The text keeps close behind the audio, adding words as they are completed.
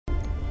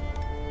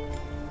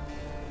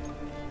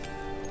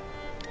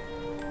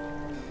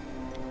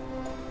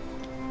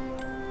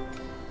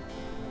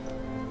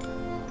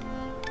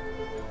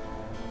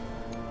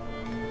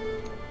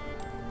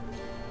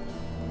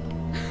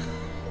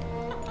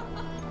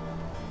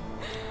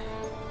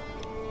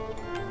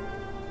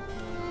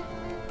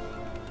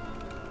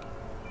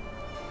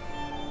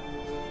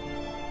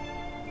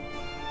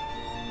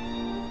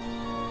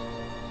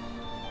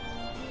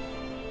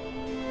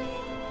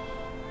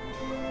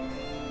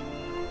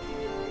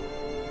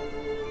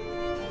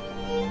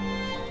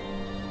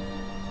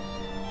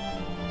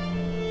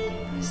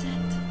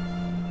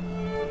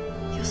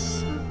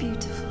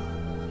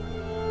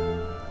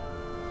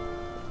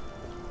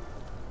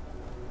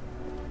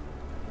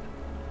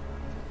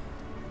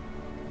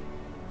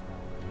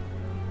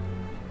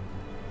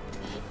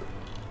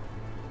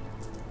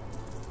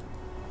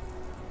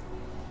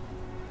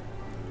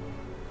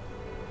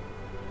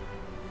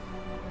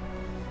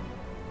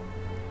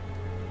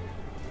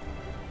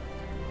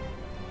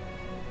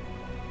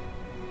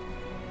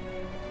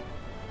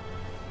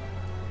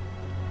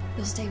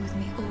You'll stay with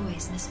me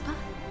always, n'est-ce pas?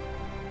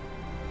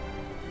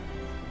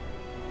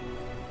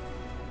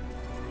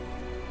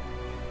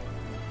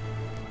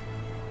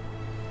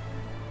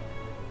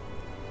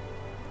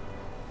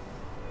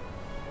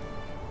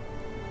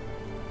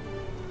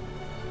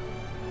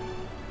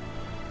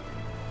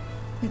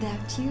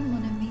 Without you,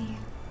 mon ami,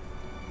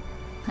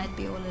 I'd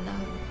be all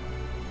alone.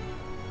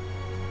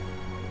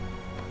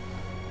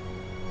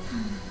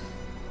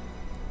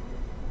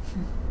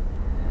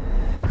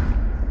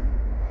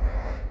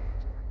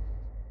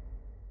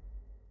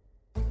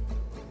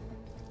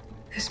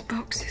 This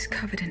box is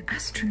covered in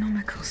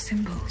astronomical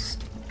symbols.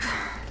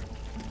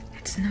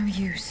 It's no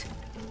use.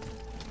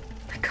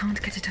 I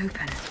can't get it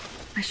open.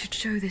 I should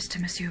show this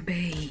to Monsieur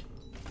B.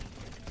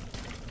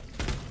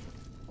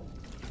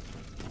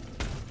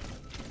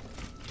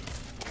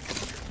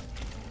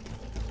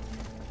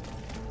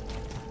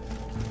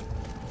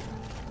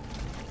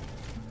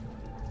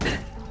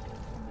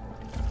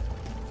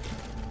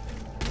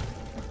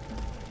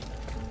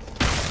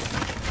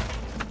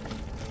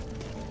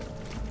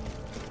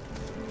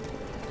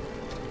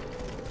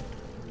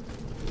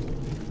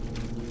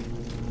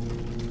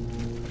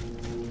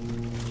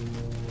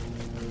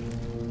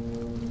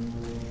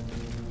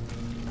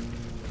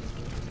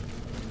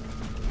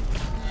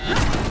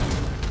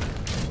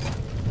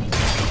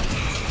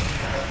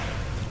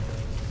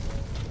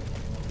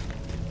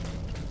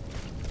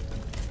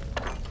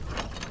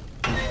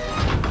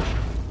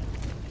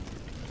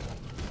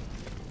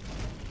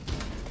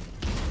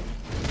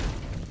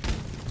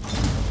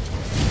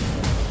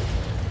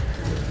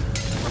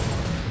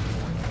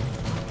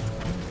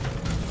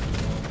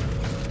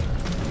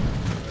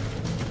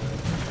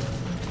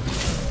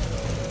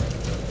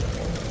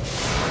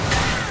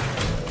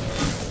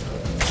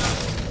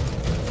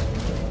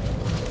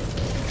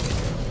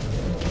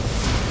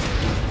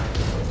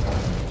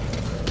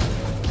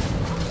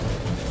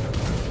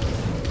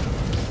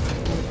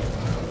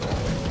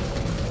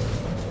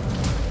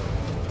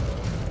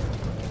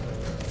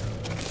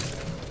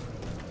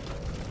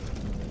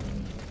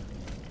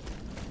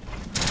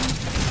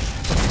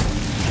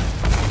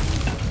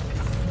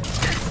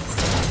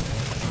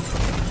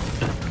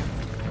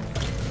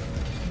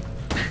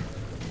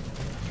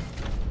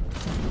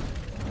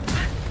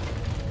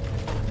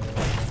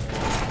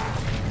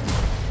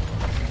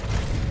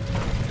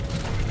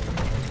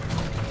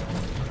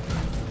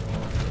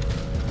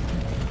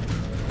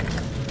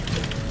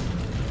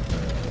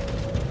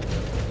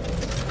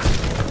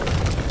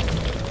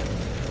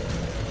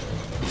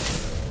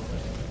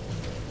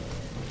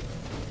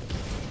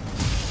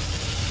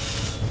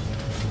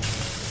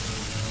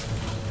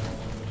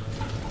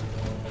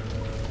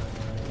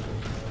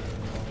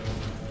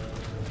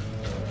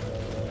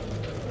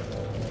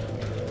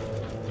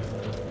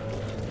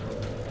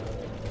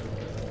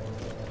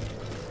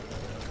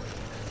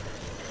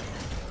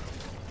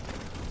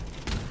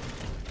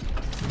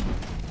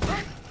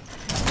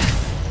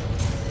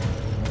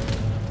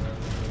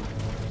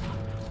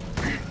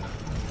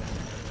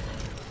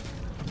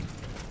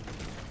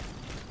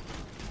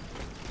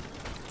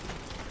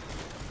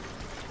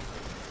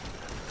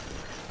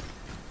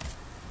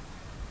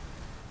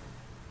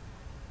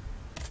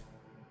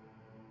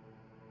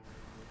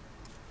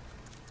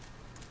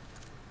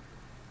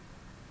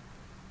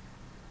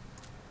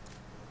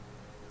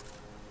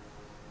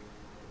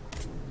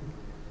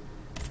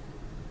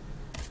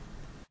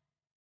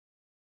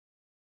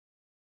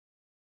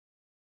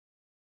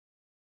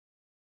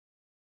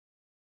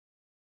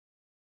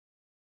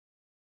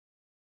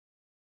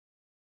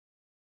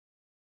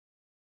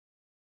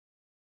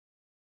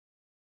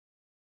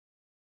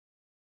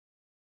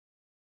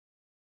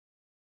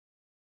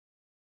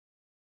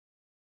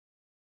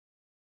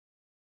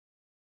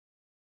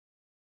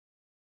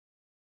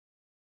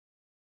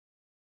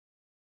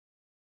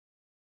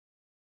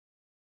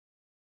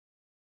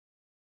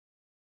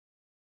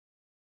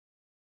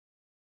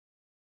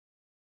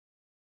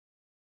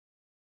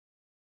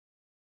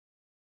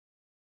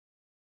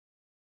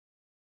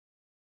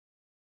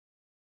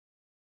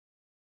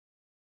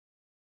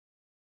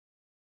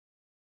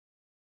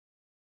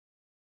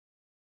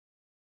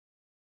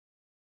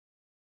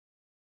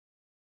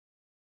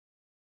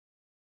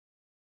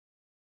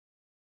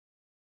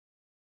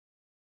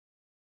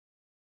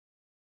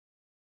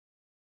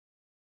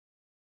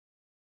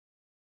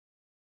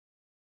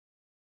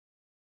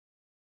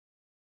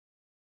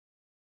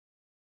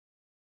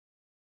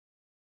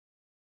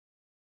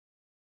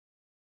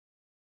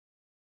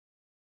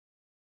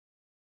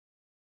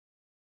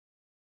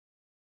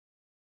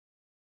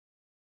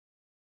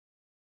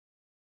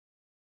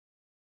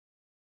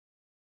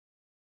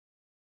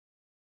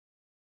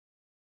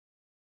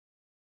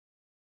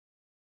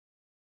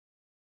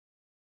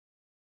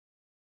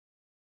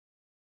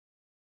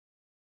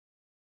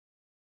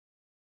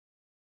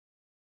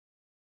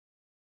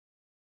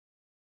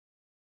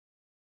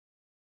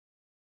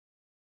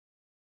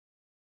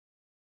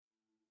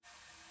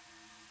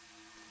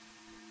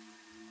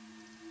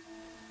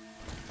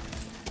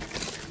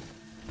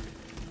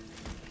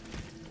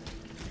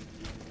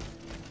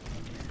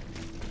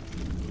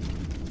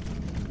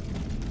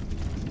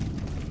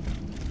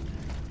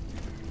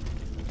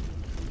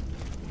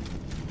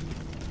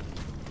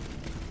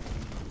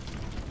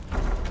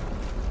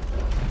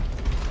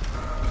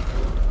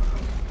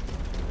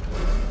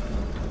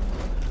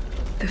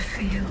 The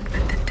field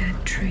with the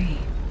dead tree.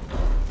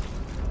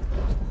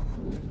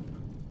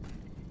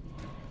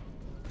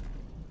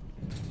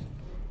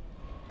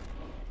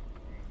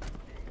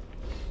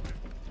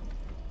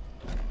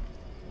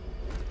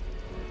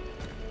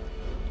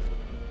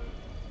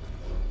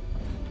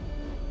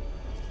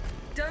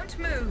 Don't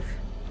move!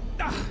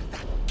 Ah,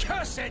 that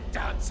cursed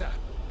dancer!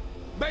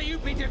 May you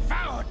be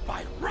devoured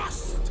by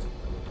rust!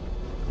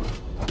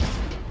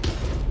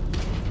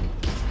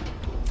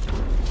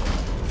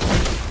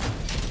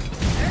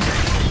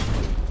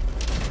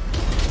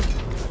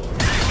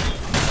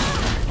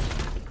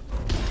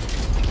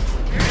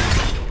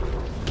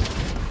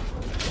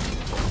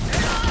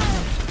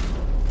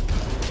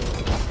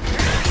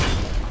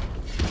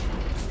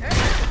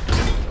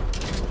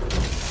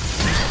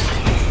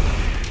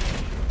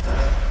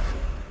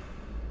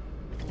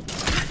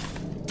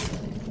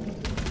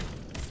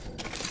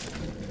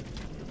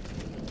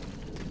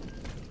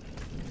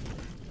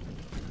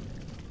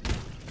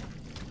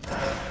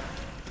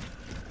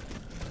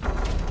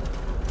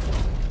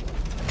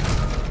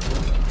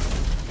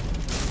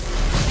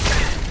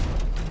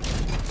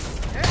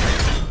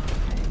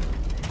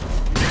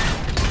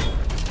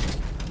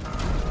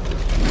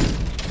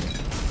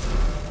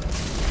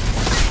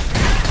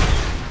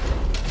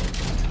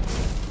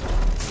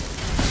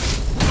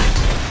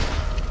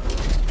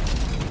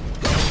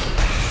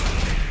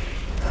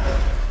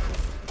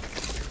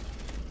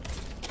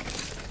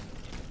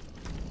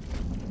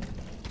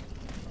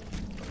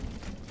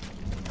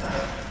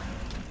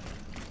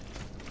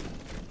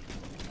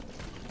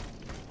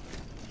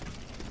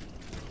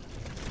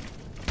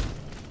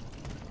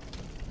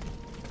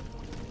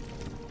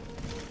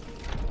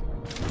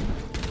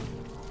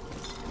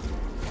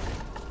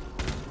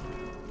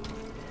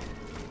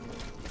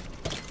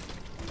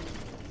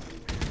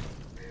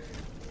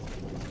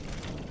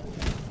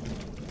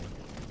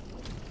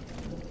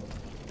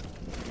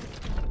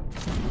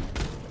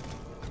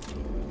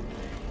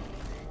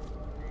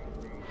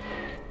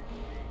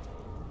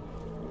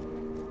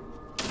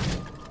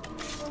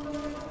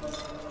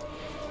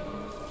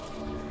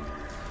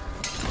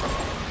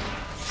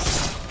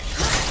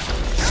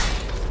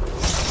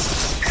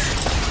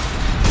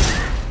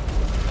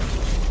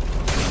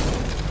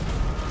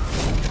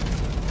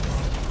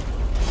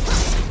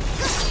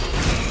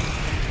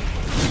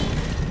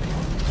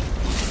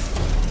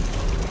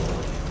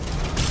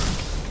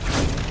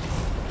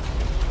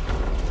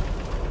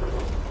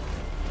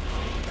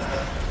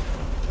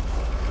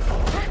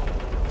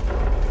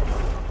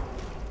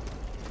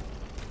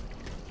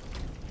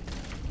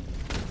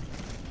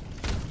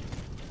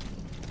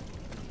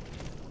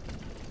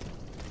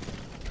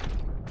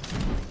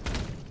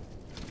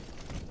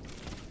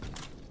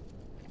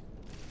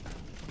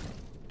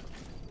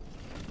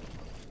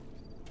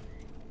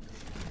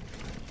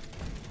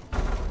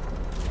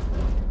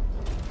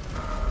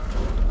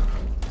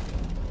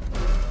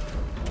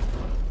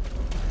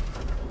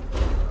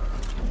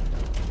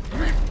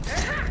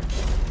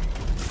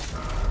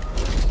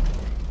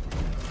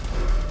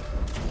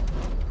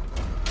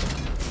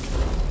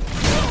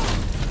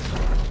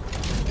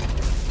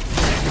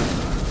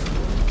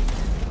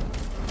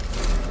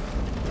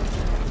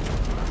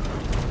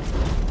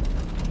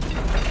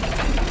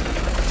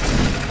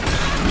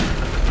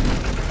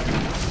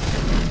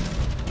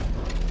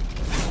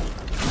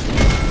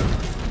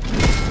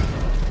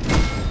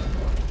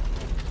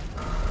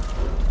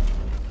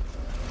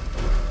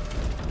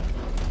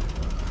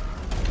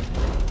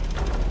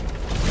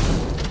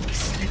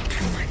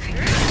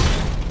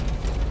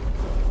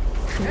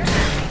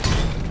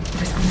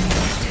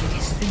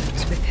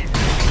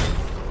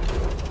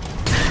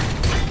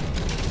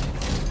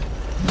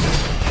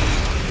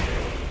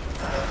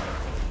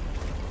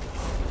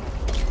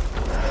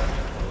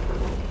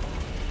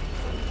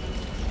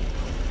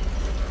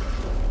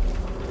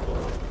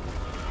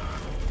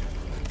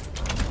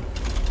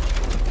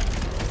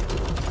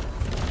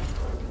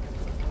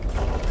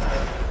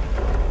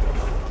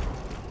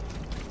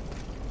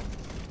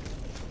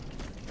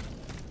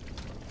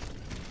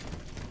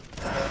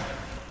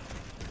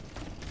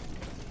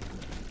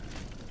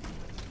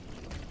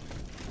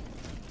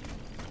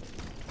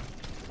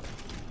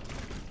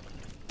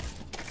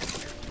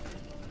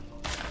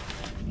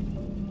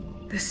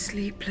 The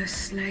sleepless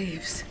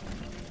slaves.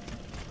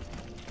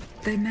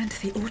 They meant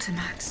the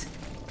automats.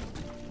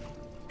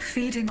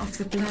 Feeding off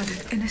the blood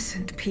of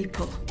innocent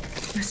people.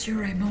 Monsieur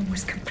Raymond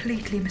was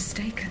completely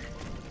mistaken.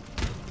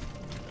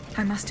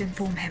 I must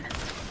inform him.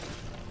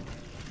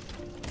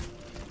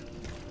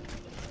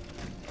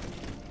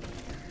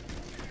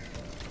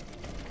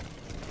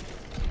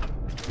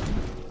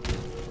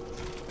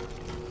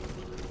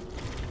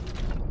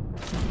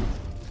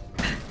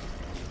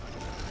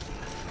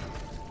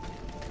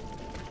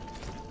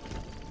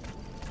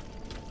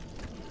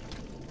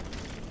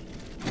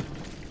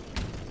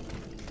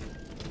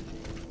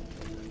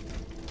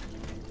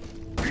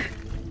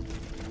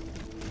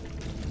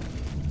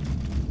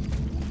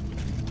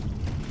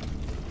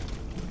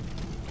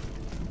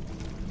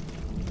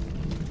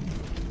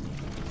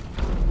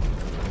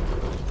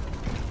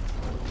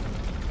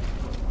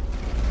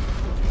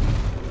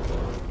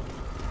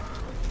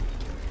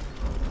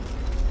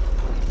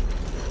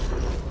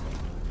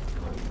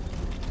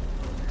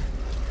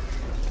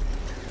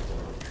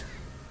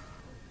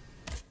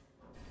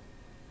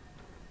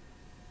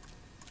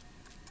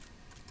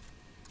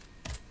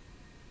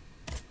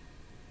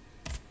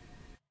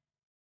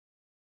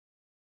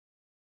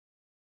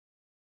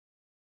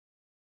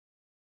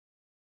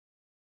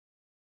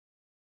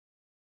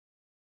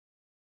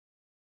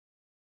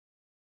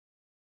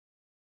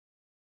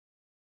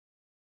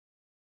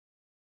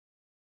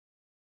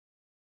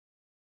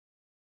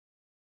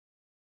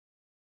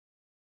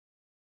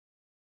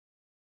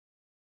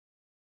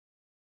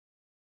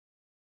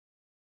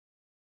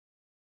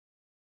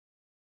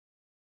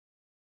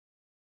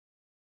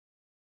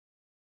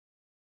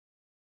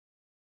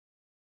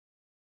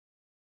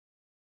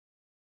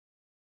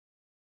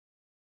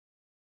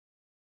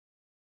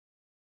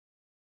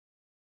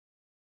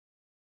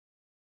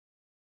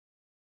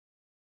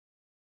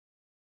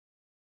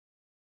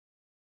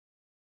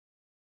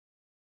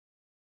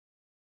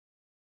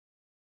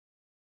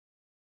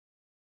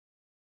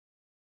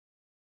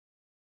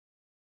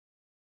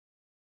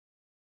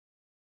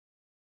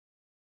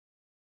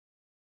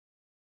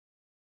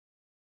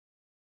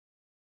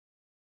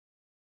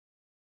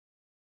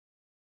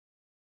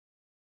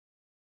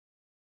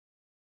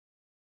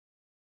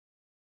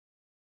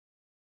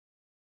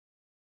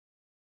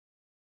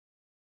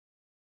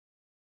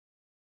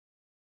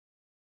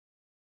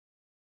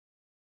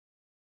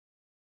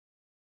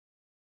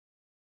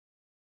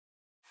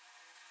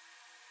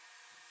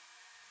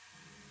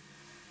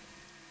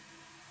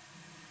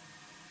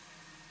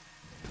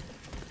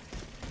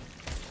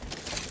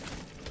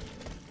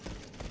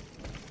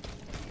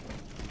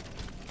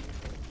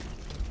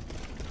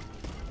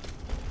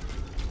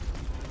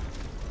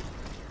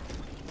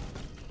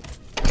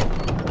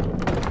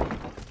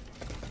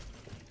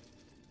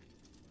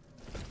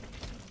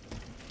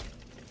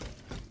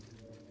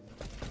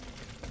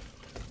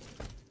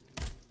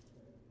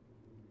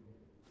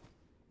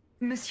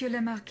 Monsieur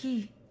le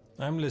Marquis.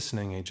 I'm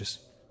listening, Aegis.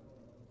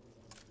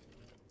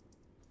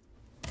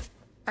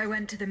 I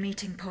went to the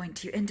meeting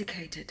point you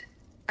indicated.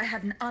 I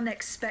had an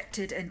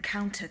unexpected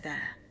encounter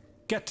there.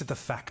 Get to the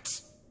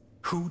facts.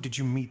 Who did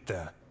you meet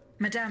there?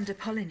 Madame de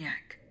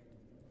Polignac,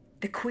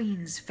 the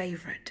Queen's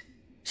favorite.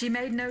 She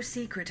made no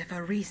secret of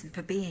her reason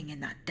for being in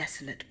that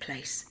desolate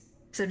place.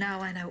 So now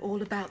I know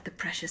all about the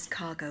precious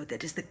cargo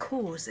that is the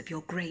cause of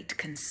your great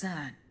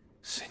concern.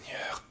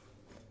 Seigneur.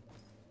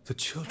 The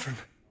children.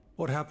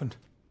 What happened?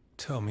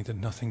 Tell me that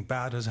nothing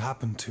bad has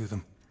happened to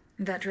them.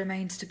 That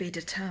remains to be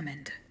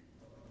determined.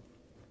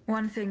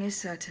 One thing is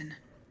certain.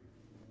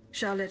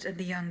 Charlotte and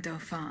the young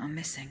Dauphin are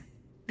missing.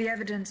 The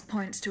evidence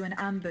points to an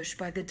ambush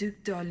by the Duc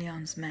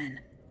d'Orléans' men.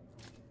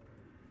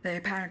 They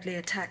apparently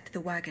attacked the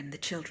wagon the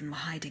children were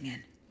hiding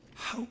in.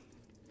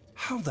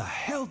 How the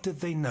hell did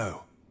they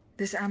know?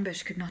 This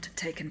ambush could not have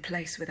taken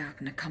place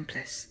without an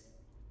accomplice.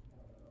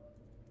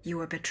 You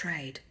were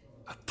betrayed.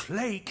 A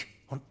plague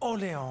on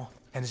Orléans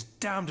and his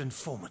damned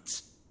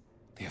informants.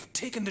 They have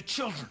taken the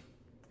children.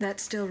 That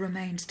still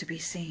remains to be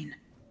seen.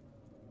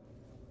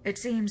 It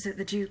seems that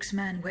the Duke's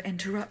men were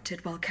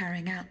interrupted while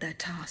carrying out their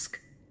task.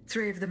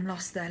 3 of them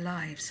lost their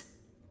lives.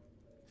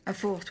 A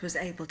 4th was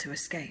able to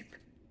escape.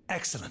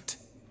 Excellent.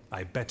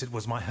 I bet it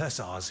was my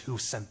hussars who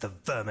sent the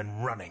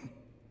vermin running.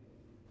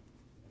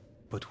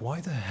 But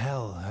why the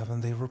hell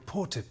haven't they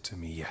reported to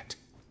me yet?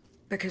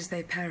 Because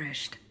they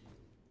perished.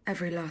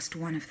 Every last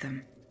one of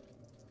them.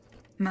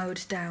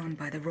 Mowed down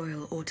by the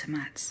royal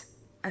automats.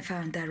 I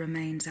found their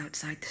remains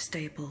outside the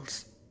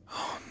stables.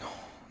 Oh,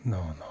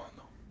 no.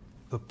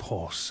 The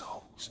poor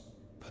souls.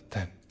 But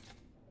then,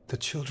 the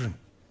children.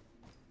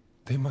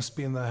 They must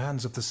be in the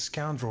hands of the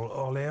scoundrel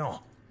Orléans.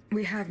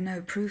 We have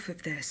no proof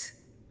of this.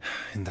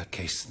 In that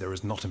case, there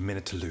is not a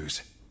minute to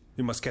lose.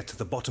 We must get to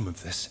the bottom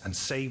of this and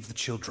save the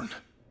children.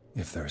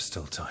 If there is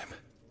still time.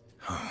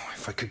 Oh,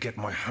 if I could get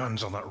my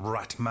hands on that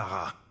rat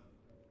Marat.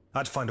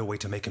 I'd find a way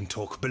to make him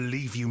talk,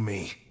 believe you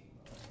me.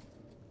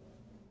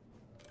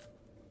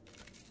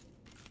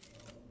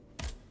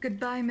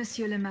 Goodbye,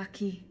 Monsieur le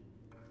Marquis.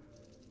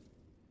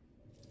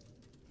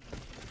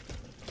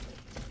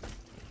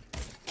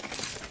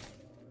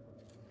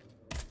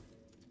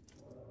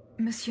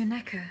 Monsieur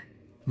Necker.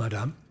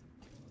 Madame?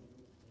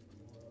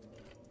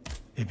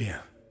 Eh bien,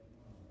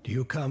 do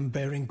you come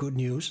bearing good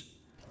news?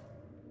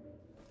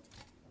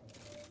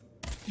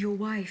 Your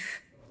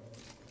wife.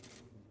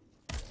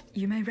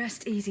 You may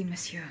rest easy,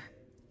 monsieur.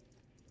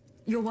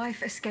 Your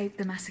wife escaped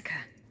the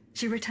massacre.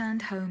 She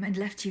returned home and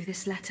left you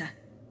this letter.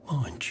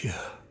 Mon Dieu.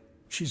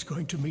 She's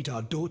going to meet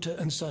our daughter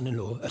and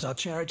son-in-law at our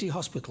charity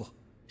hospital.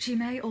 She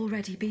may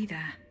already be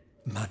there.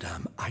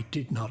 Madame, I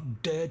did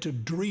not dare to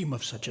dream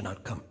of such an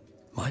outcome.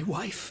 My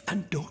wife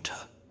and daughter.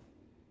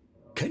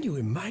 Can you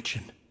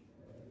imagine?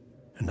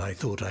 And I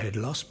thought I had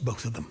lost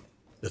both of them.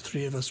 The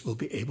 3 of us will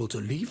be able to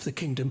leave the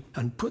kingdom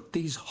and put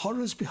these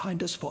horrors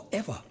behind us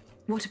forever.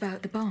 What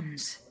about the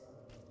bonds?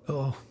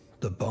 Oh,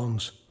 the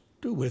bonds.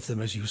 Do with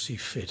them as you see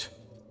fit.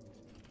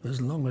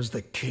 As long as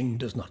the king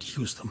does not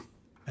use them.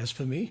 As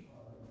for me,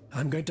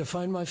 I'm going to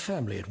find my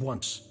family at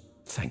once.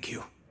 Thank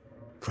you.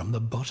 From the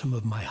bottom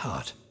of my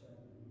heart.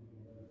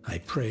 I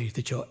pray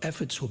that your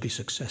efforts will be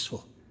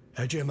successful.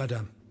 Adieu,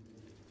 madame.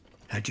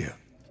 Adieu.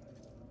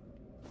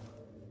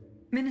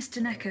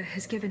 Minister Necker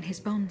has given his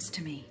bonds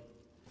to me.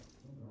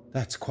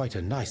 That's quite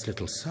a nice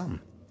little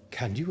sum.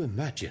 Can you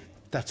imagine?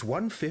 That's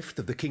 1/5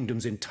 of the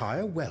kingdom's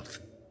entire wealth.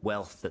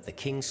 Wealth that the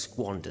king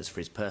squanders for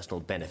his personal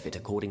benefit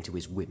according to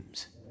his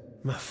whims.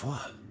 Ma foi.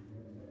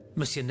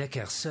 Monsieur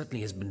Necker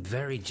certainly has been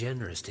very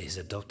generous to his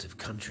adoptive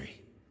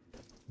country.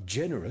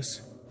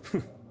 Generous?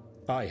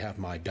 I have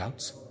my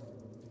doubts.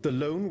 The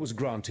loan was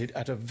granted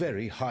at a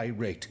very high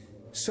rate.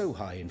 So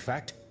high, in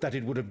fact, that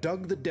it would have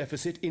dug the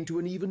deficit into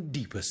an even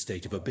deeper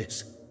state of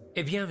abyss.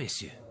 Eh bien,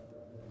 messieurs.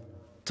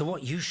 To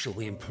what use shall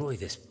we employ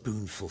this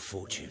boonful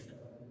fortune?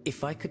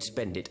 If I could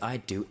spend it,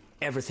 I'd do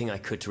everything I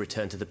could to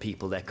return to the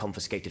people their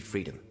confiscated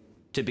freedom.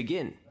 To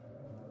begin,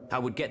 I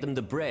would get them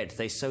the bread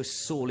they so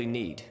sorely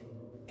need.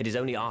 It is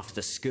only after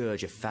the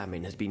scourge of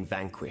famine has been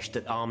vanquished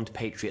that armed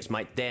patriots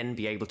might then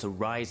be able to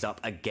rise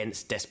up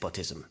against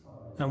despotism.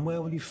 And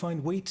where will you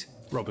find wheat,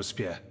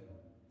 Robespierre?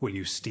 Will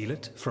you steal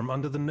it from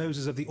under the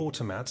noses of the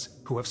automats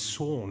who have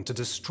sworn to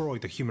destroy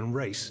the human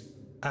race?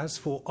 As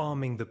for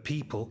arming the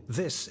people,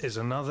 this is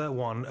another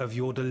one of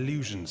your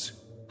delusions.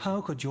 How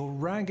could your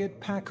ragged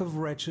pack of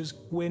wretches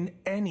win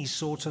any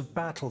sort of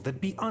battle that'd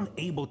be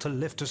unable to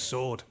lift a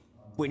sword?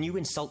 When you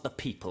insult the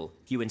people,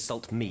 you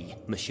insult me,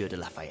 Monsieur de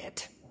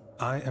Lafayette.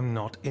 I am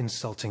not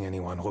insulting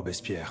anyone,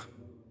 Robespierre.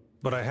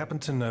 But I happen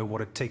to know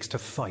what it takes to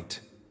fight.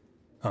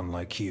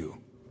 Unlike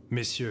you.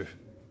 Monsieur,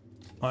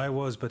 I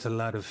was but a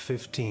lad of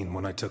 15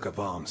 when I took up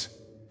arms.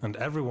 And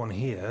everyone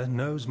here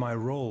knows my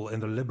role in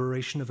the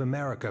liberation of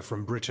America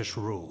from British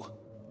rule.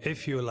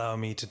 If you allow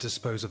me to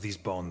dispose of these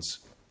bonds,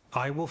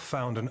 I will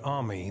found an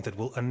army that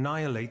will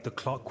annihilate the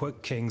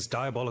Clockwork King's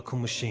diabolical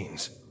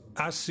machines.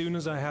 As soon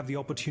as I have the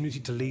opportunity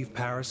to leave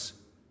Paris,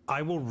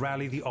 I will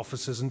rally the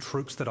officers and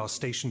troops that are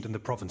stationed in the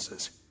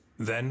provinces.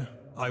 Then,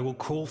 I will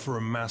call for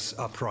a mass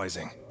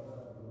uprising.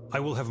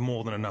 I will have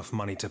more than enough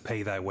money to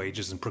pay their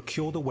wages and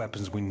procure the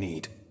weapons we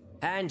need.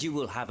 And you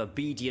will have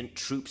obedient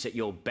troops at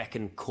your beck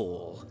and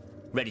call,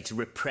 ready to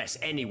repress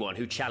anyone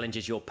who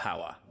challenges your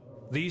power.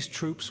 These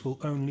troops will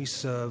only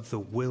serve the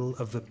will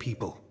of the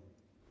people.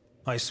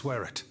 I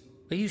swear it.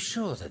 Are you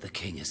sure that the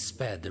king has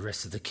spared the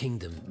rest of the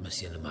kingdom,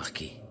 Monsieur le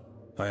Marquis?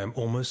 I am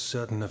almost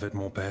certain of it,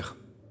 mon père.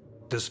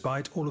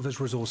 Despite all of his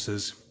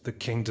resources, the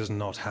king does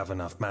not have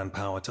enough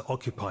manpower to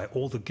occupy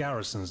all the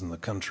garrisons in the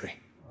country.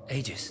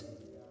 Aegis,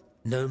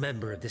 no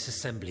member of this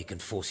assembly can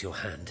force your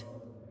hand.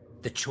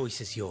 The choice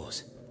is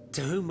yours.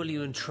 To whom will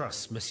you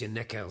entrust Monsieur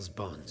Necker's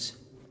bonds?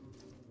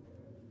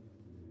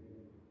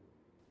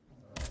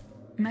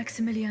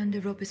 Maximilien de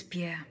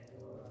Robespierre.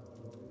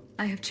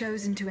 I have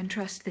chosen to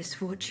entrust this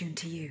fortune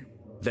to you.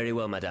 Very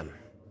well, madame.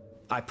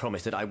 I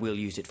promise that I will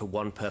use it for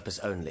one purpose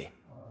only.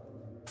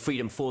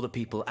 Freedom for the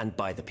people and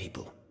by the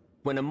people.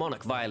 When a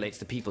monarch violates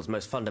the people's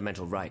most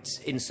fundamental rights,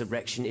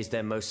 insurrection is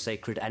their most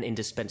sacred and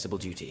indispensable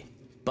duty.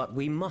 But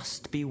we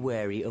must be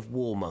wary of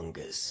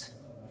warmongers,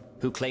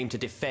 who claim to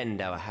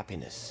defend our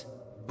happiness.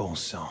 Bon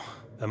sang,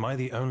 am I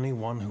the only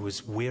one who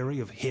is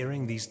weary of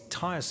hearing these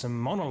tiresome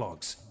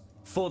monologues?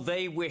 For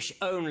they wish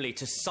only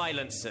to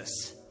silence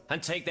us,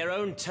 and take their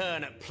own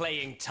turn at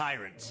playing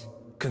tyrant.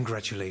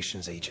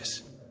 Congratulations,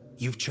 Aegis.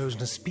 You've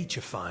chosen a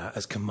speechifier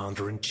as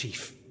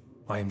Commander-in-Chief.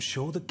 I am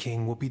sure the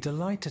king will be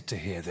delighted to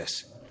hear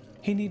this.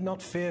 He need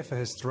not fear for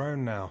his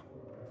throne now.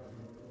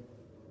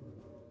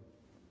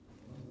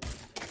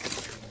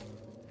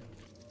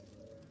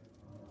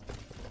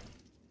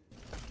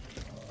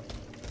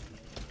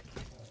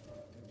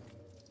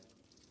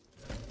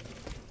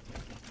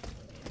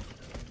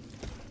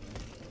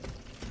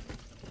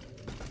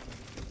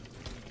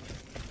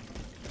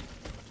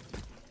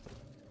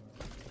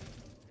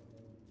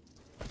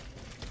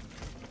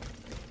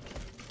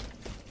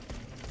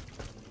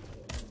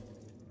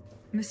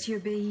 Monsieur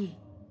Bailly.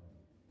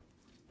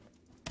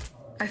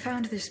 I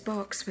found this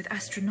box with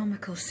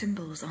astronomical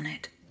symbols on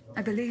it.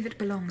 I believe it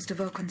belongs to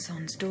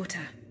Vaucanson's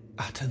daughter.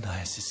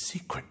 Athénaïs'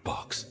 secret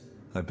box.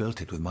 I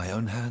built it with my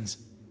own hands.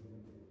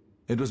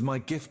 It was my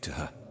gift to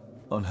her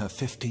on her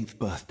 15th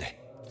birthday.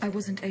 I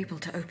wasn't able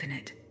to open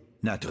it.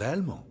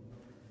 Naturellement.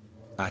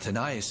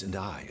 Athénaïs and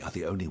I are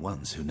the only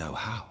ones who know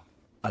how.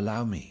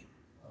 Allow me.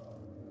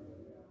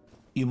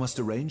 You must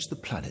arrange the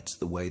planets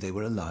the way they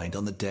were aligned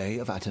on the day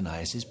of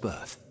Athénaïs'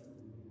 birth.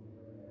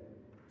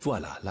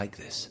 Voila, like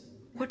this.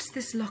 What's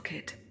this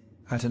locket?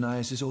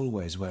 Athénaïs is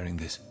always wearing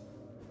this.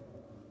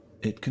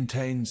 It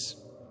contains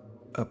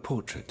a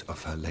portrait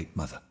of her late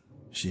mother.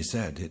 She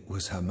said it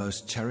was her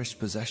most cherished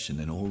possession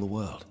in all the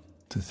world.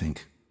 To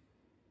think,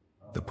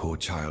 the poor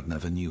child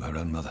never knew her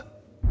own mother.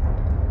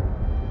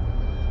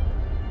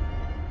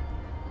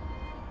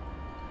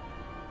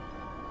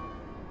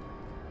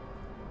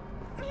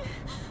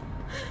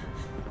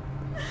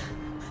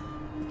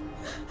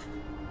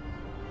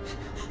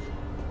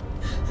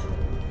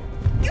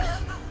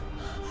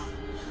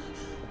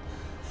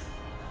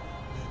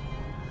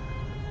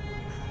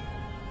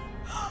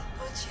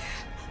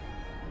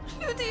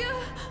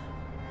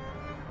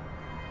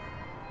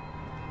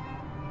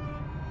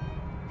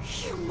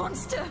 You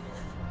monster!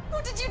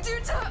 What did you do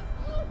to her?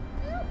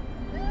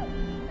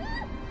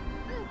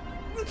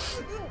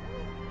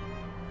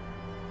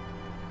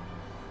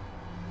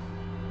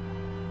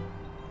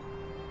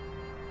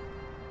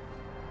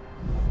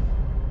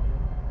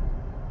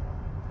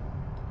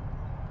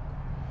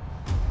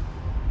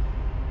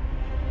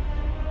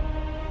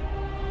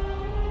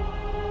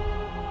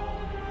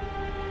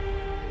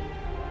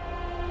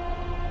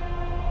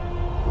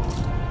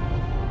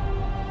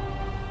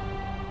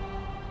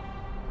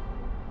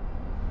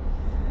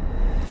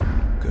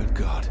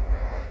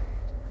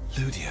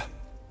 Lydia,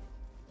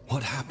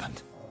 what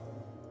happened?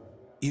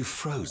 You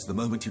froze the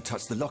moment you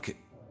touched the locket.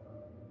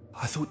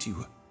 I thought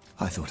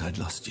I'd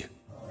lost you.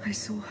 I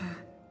saw her.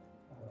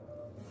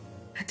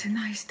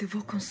 Athénaïs de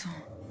Vaucanson.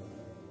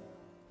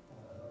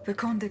 The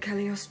Comte de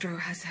Cagliostro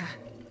has her.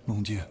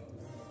 Mon Dieu.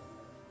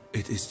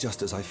 It is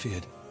just as I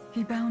feared.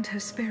 He bound her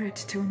spirit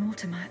to an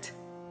automat.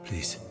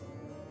 Please,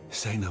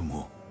 say no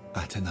more.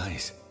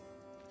 Athénaïs.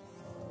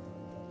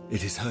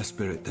 It is her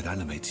spirit that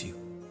animates you.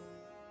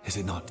 Is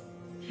it not?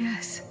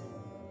 Yes.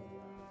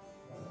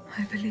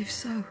 I believe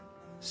so.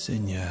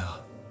 Seigneur,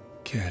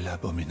 quelle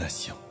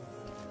abomination.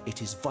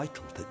 It is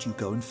vital that you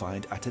go and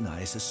find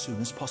Athénaïs as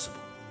soon as possible.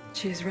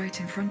 She is right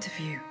in front of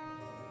you.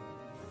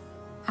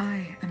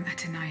 I am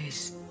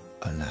Athénaïs.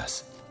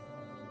 Alas,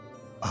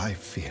 I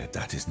fear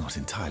that is not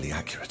entirely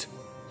accurate.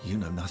 You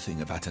know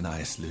nothing of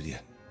Athénaïs, Lydia.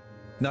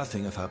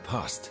 Nothing of her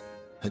past,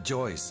 her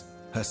joys,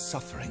 her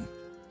suffering.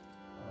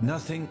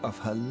 Nothing of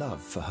her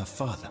love for her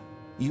father.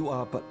 You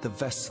are but the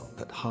vessel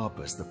that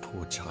harbors the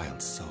poor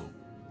child's soul.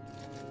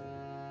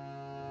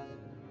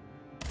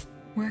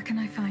 Where can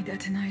I find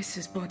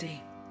Athénaïs'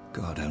 body?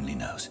 God only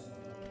knows.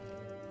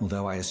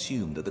 Although I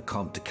assume that the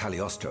Comte de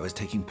Cagliostro is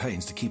taking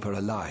pains to keep her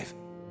alive.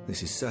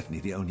 This is certainly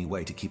the only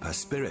way to keep her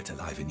spirit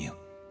alive in you.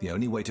 The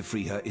only way to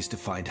free her is to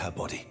find her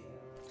body.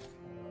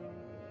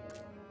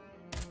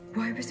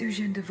 Why was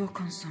Eugène de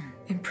Vaucanson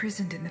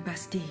imprisoned in the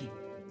Bastille?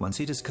 Once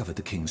he discovered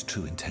the king's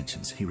true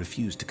intentions, he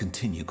refused to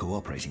continue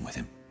cooperating with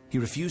him. He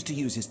refused to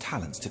use his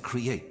talents to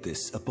create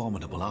this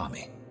abominable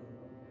army.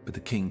 But the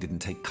king didn't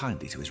take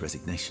kindly to his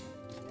resignation.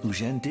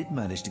 Eugène did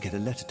manage to get a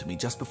letter to me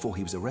just before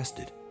he was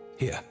arrested.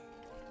 Here,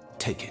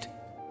 take it.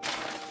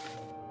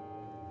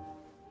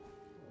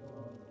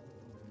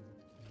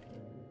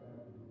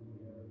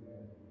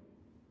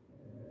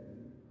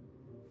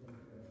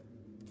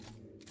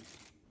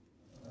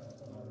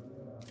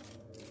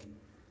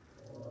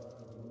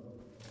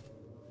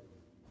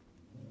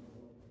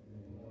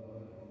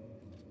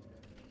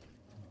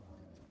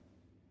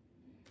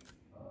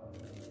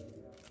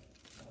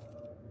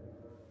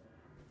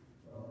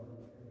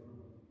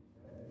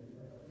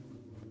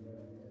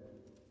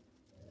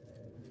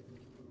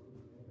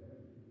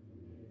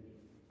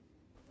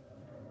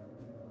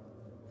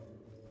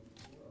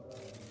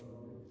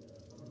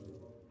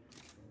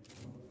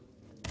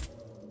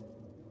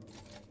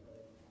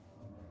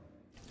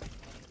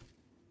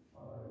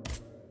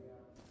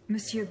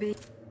 Monsieur B.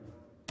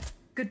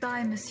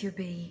 Goodbye, Monsieur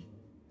B.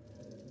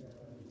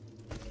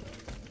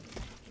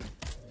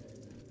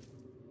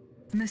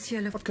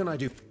 Monsieur Le... What can I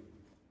do?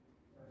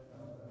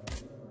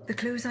 The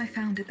clues I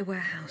found at the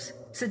warehouse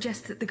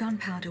suggest that the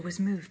gunpowder was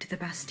moved to the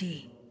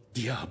Bastille.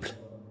 Diable.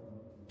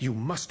 You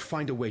must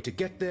find a way to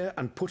get there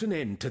and put an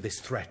end to this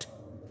threat.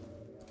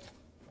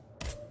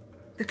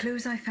 The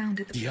clues I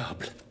found at the...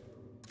 Diable.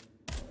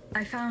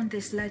 I found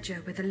this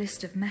ledger with a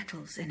list of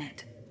metals in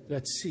it.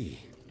 Let's see.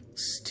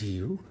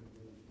 Steel,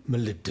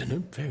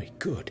 molybdenum, very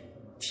good.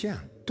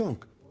 Tiens,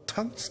 donc,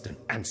 tungsten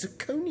and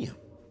zirconium.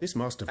 This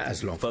must have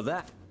as long For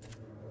that,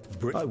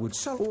 I would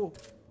sell all.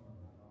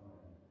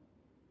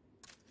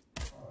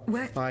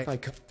 Where... I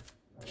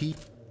he...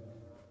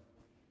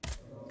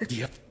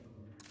 Yeah.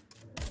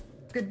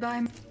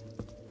 Goodbye.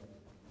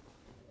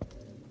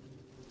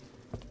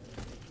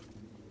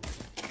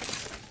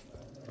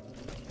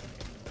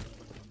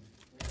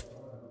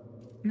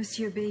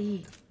 Monsieur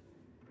B.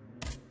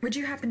 Would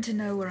you happen to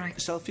know where I...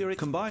 Sulfuric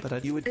combined,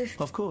 but you would...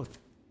 Of course.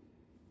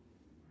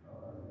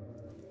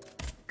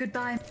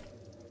 Goodbye.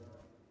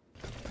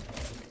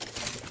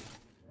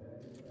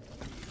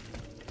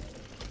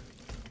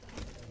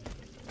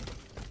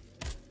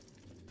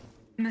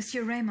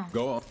 Monsieur Raymond.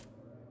 Go on.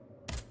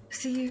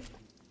 See you.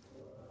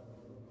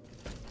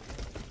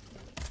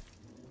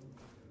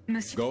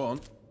 Monsieur... Go on.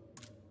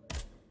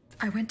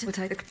 I went to what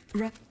I...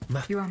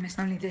 You are miss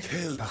only this...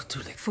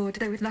 Ford,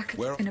 they would luck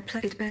Where? in a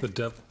plate bed. The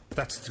devil.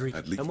 That's 3.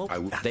 At least And what- I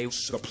will they-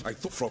 supply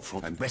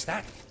from and Where's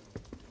that?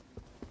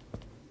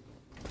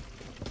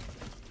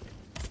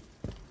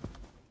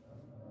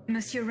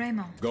 Monsieur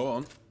Raymond, go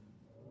on.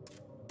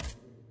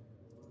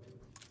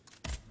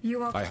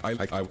 you are...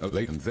 I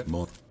late and that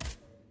more.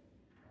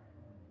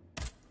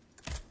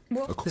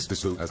 What? Of course,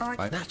 this will as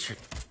I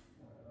Naturally.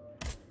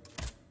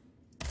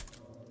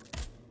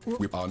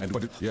 we are and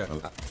but yeah.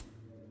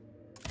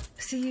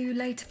 See you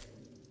later.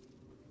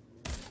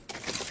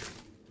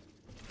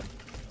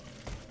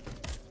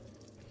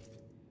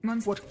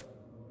 Monster. What?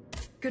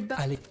 Goodbye.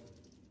 Ali.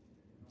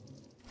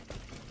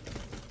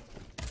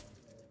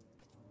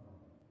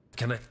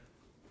 Can I?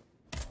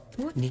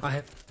 What? I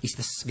have. Is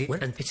the slip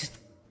and it is.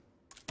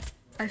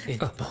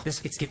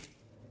 This it's give.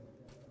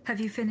 Have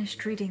you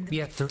finished reading the...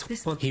 Yeah,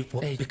 This... one he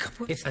will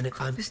become if and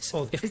if I'm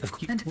all if This-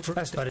 of you and-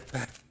 first but it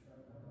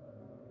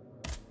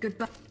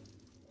Goodbye.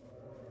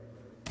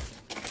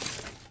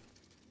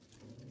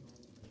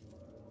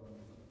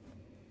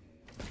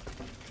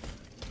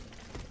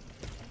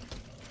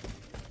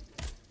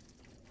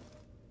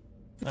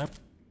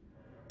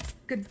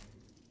 Good.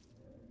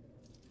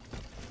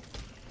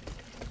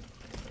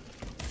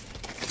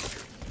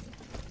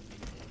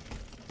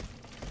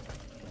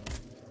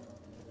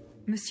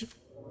 Monsieur.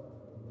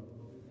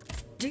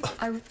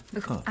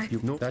 I... You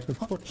know that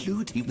before.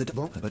 You deep the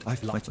devil, but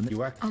I've lied on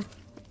You act. I'll...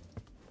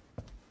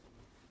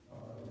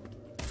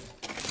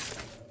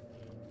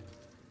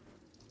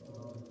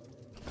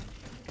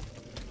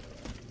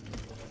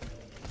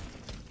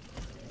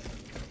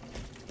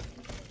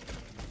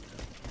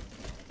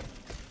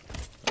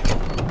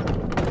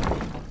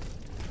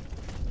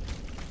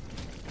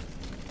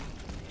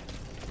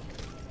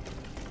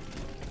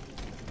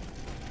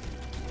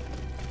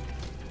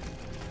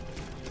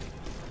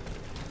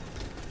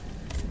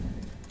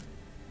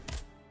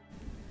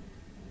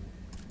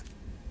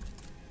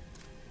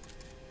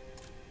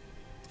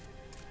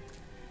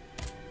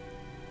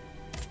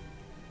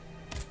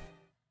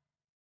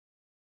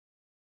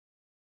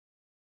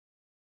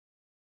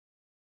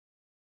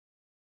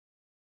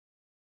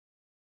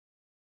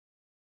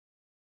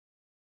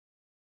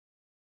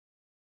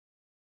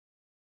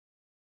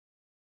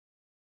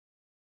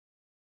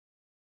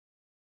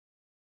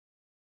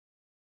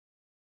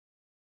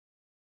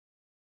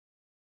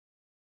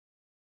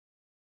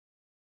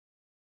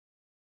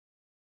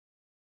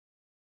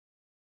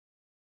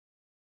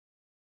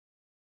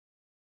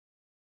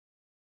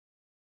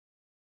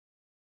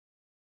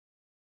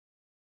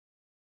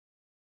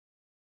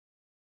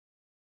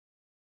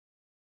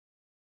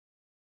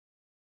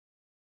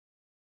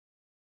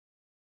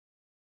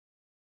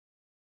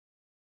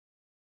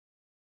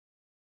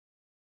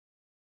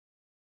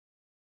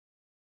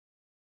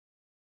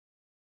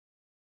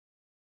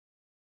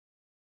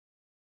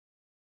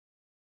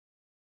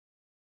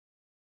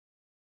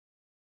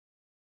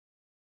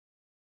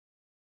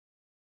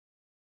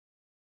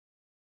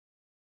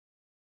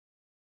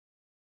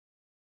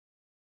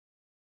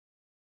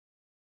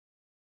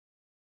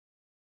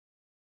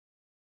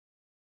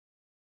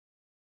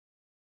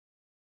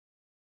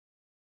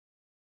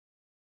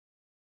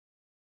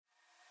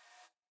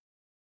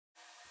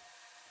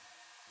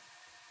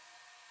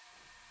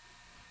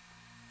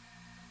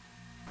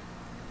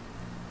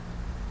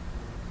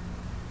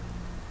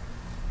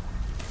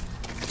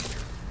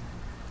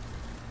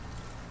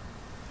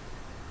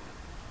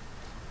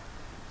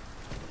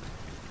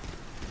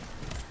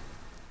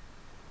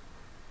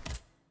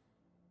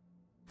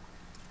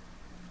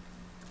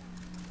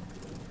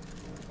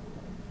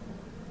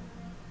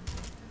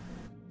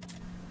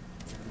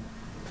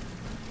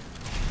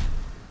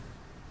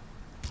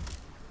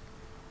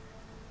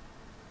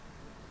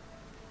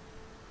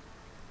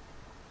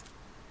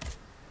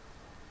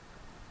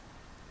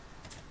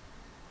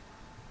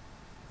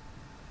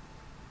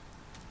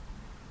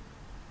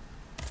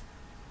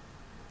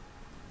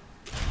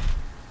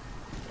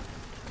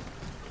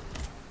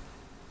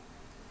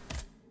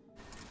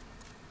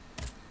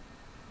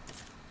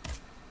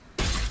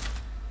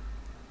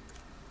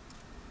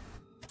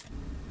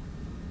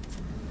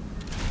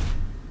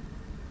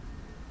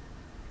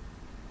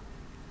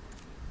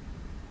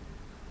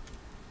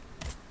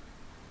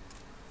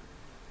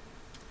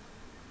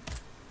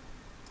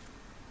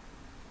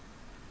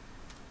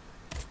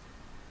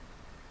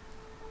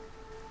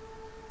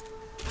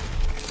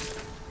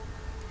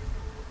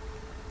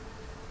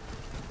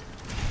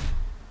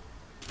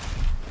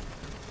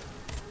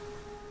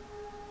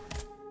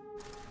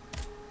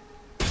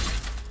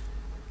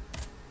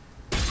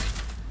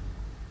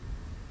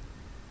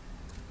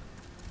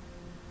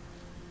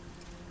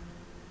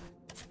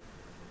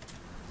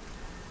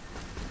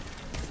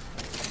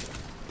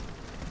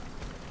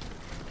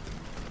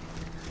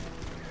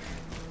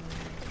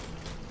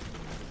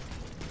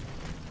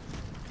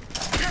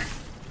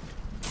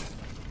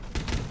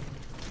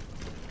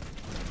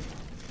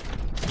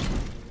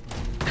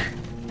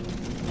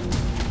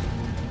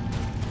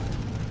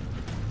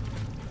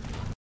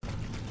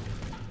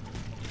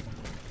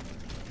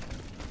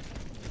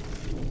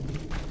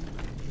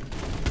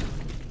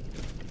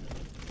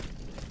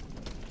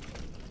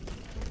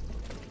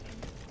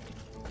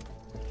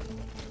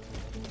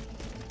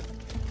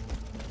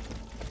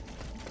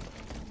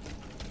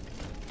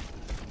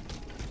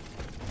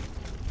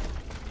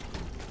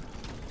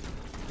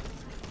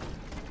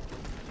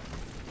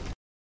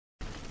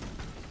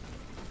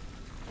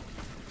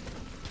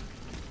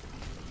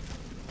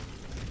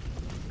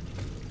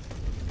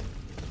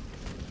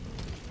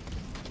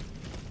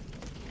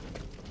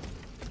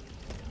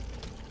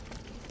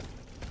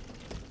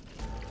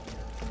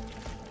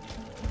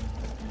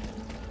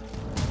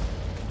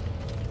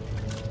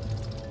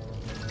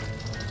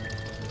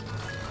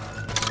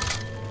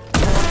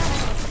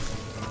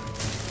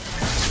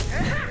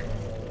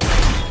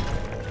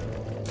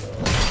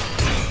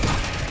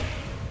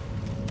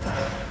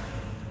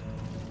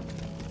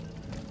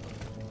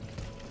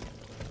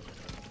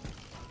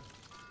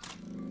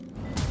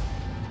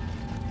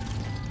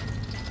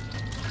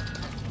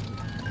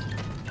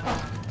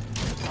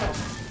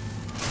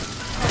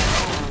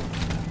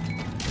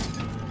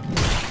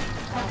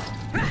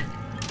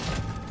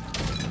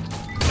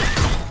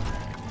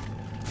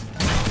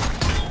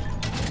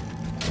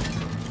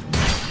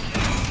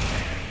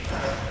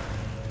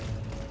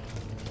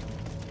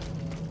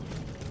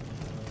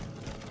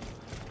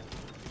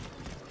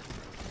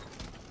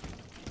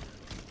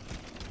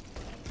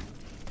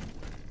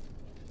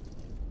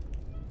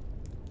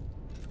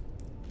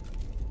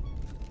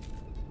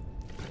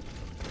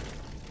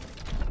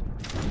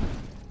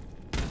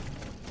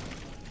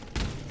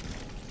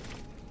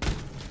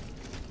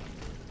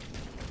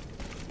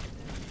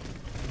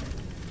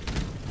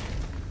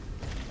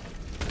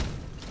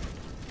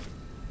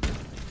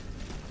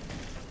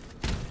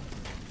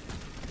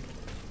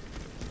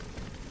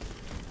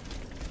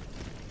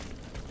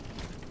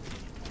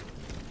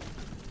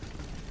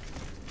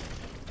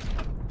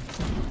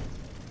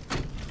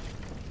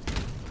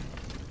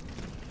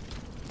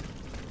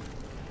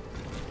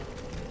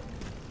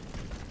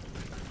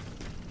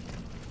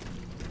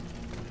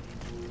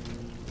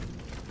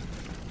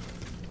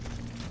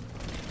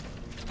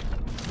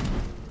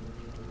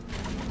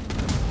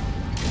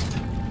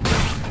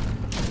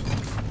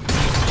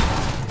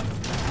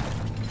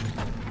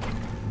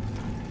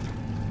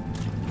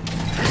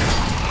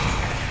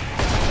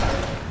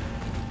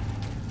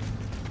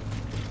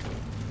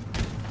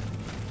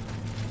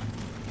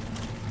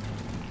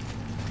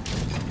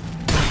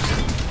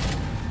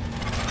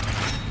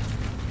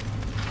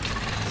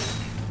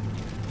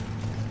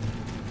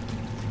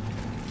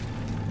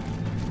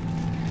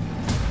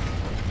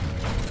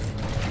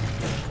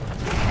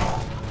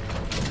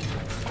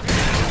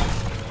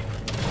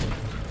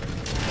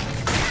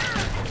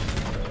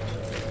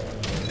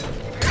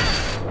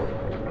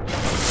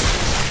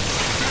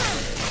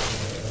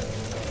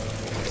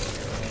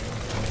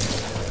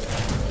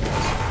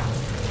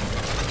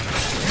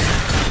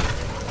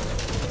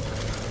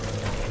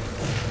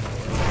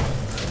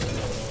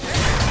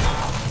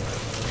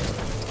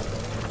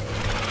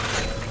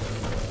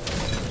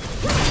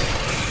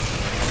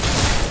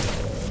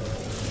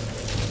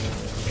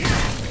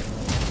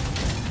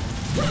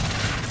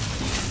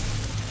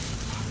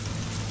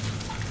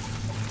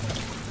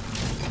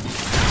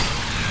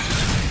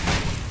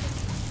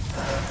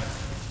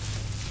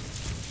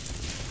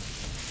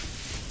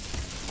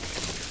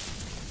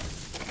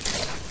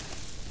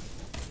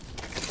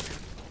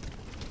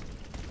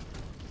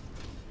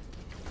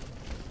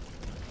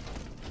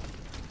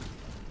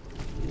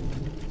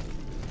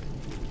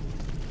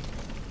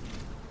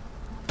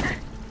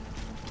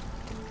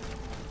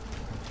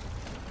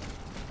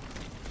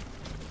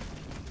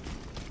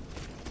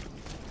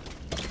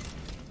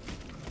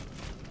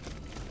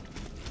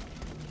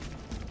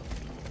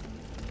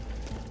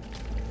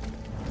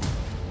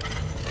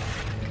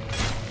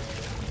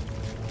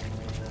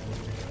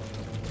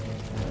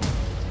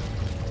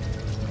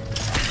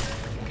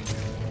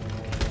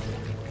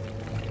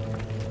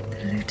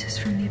 looters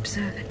from the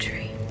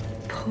observatory.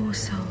 Poor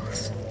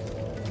souls.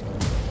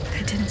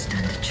 They didn't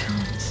stand a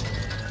chance.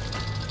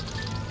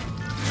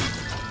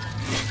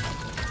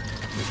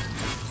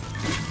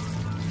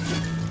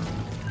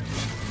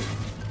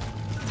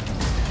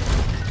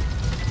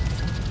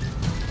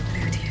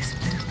 Ludia's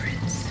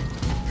blueprints.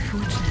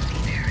 Fortunately,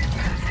 they're in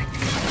perfect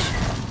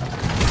condition.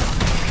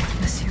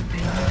 Monsieur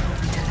Bailly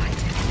will be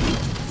delighted.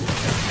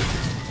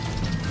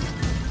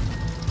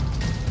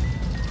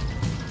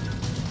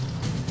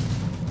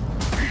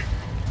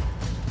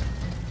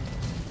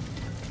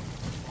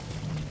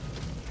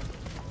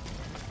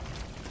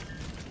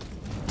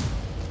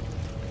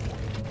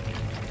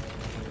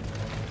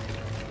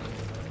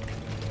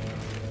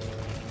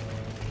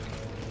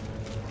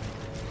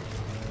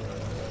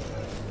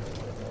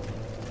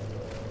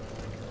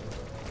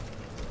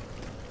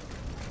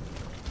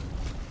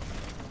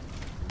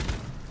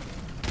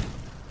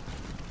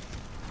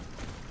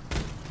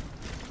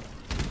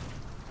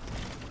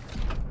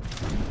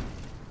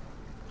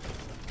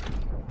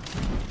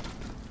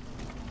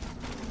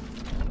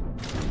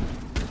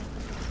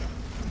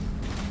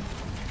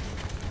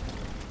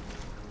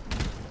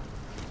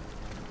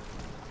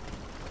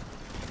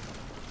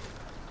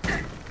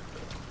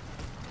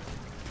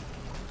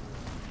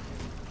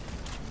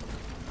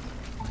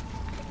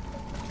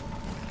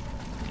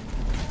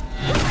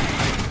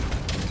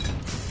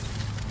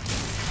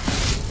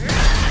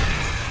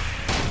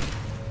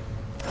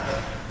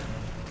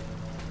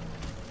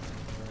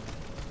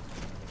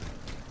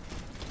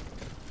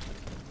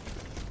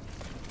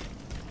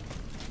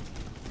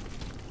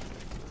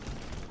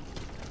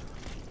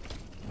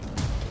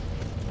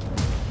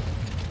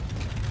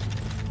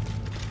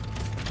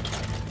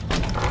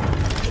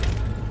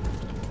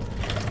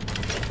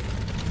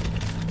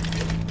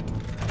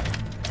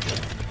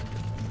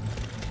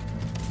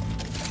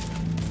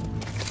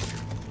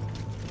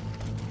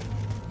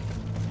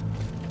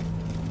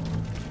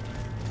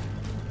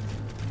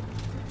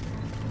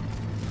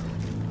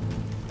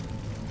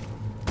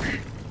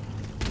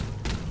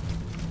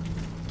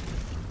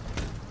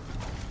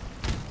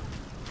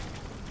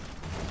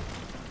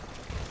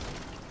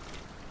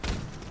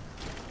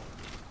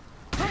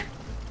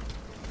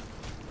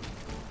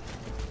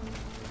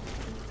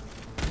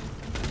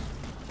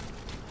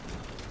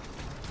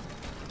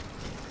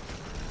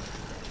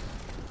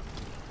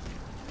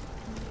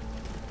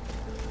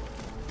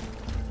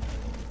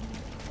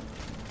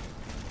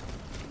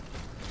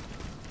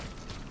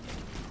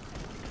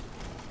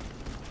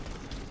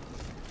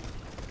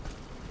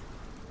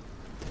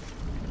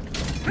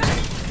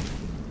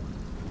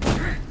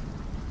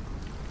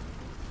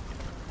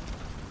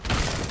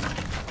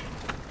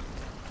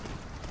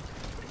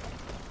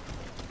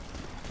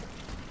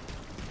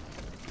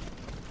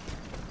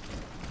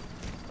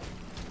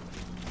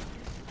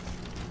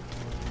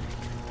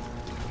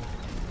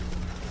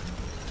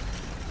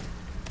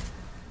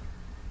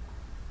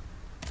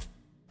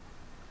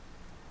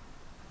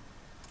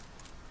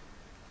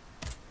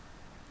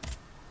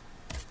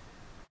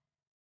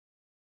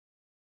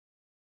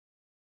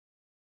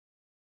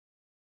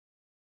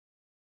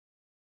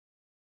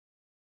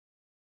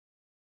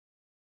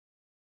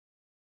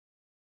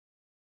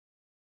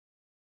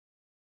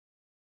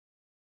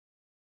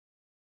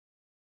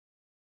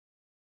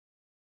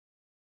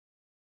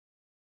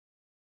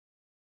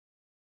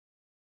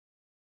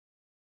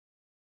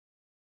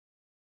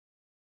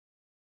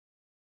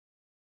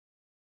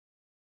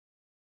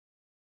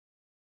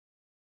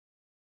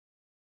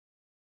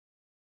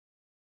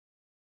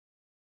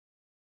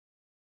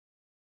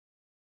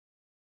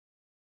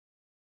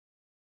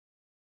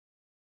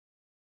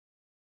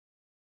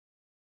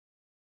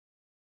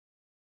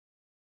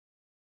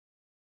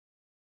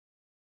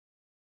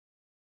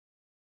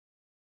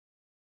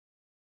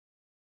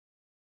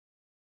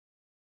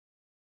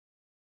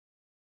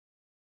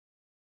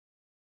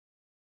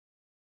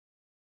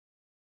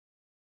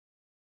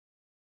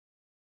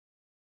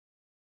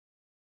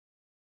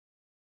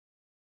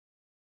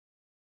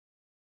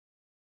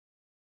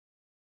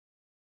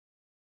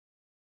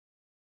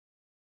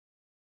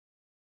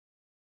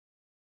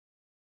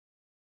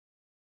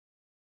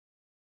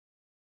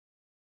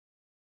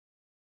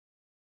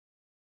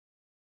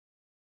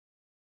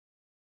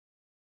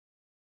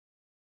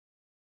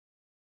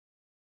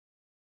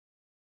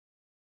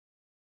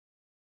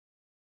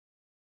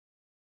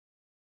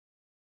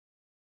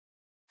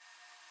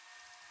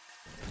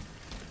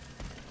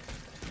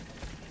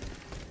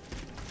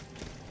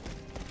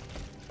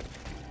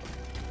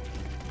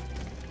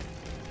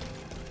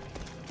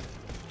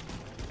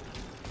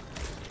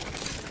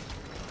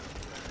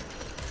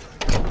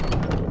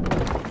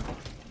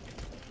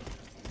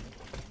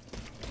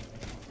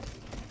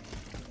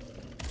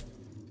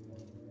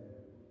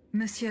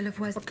 Monsieur le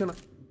Voisin. What can I...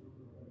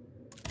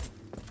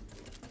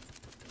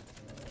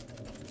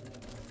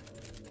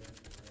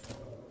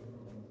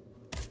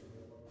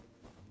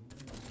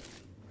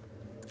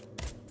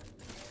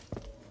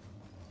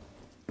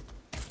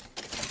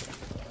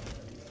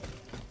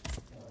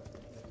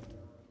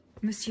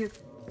 Monsieur...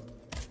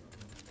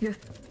 Your...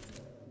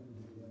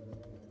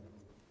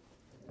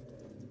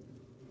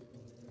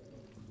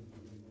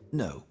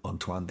 No,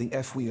 Antoine, the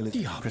F wheel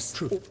is...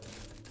 True.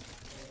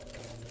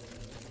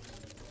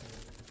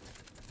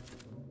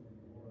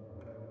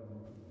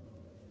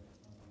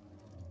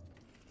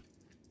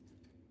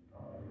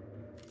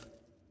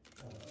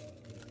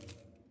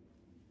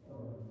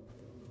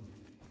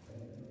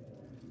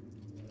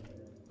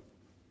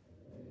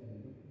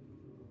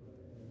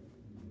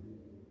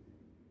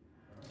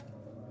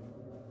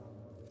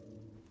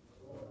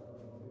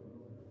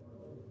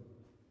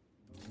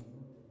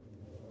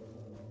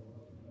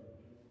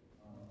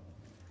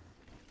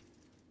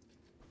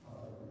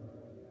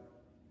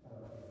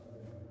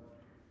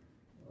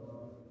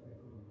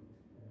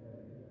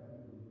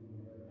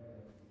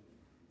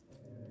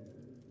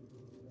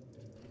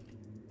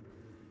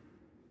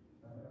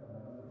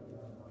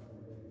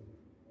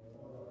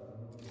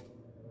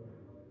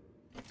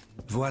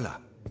 Voila.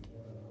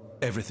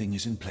 Everything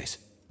is in place.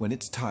 When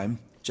it's time,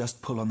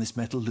 just pull on this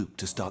metal loop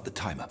to start the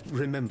timer.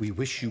 Remember, we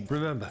wish you...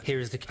 Remember, here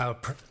is our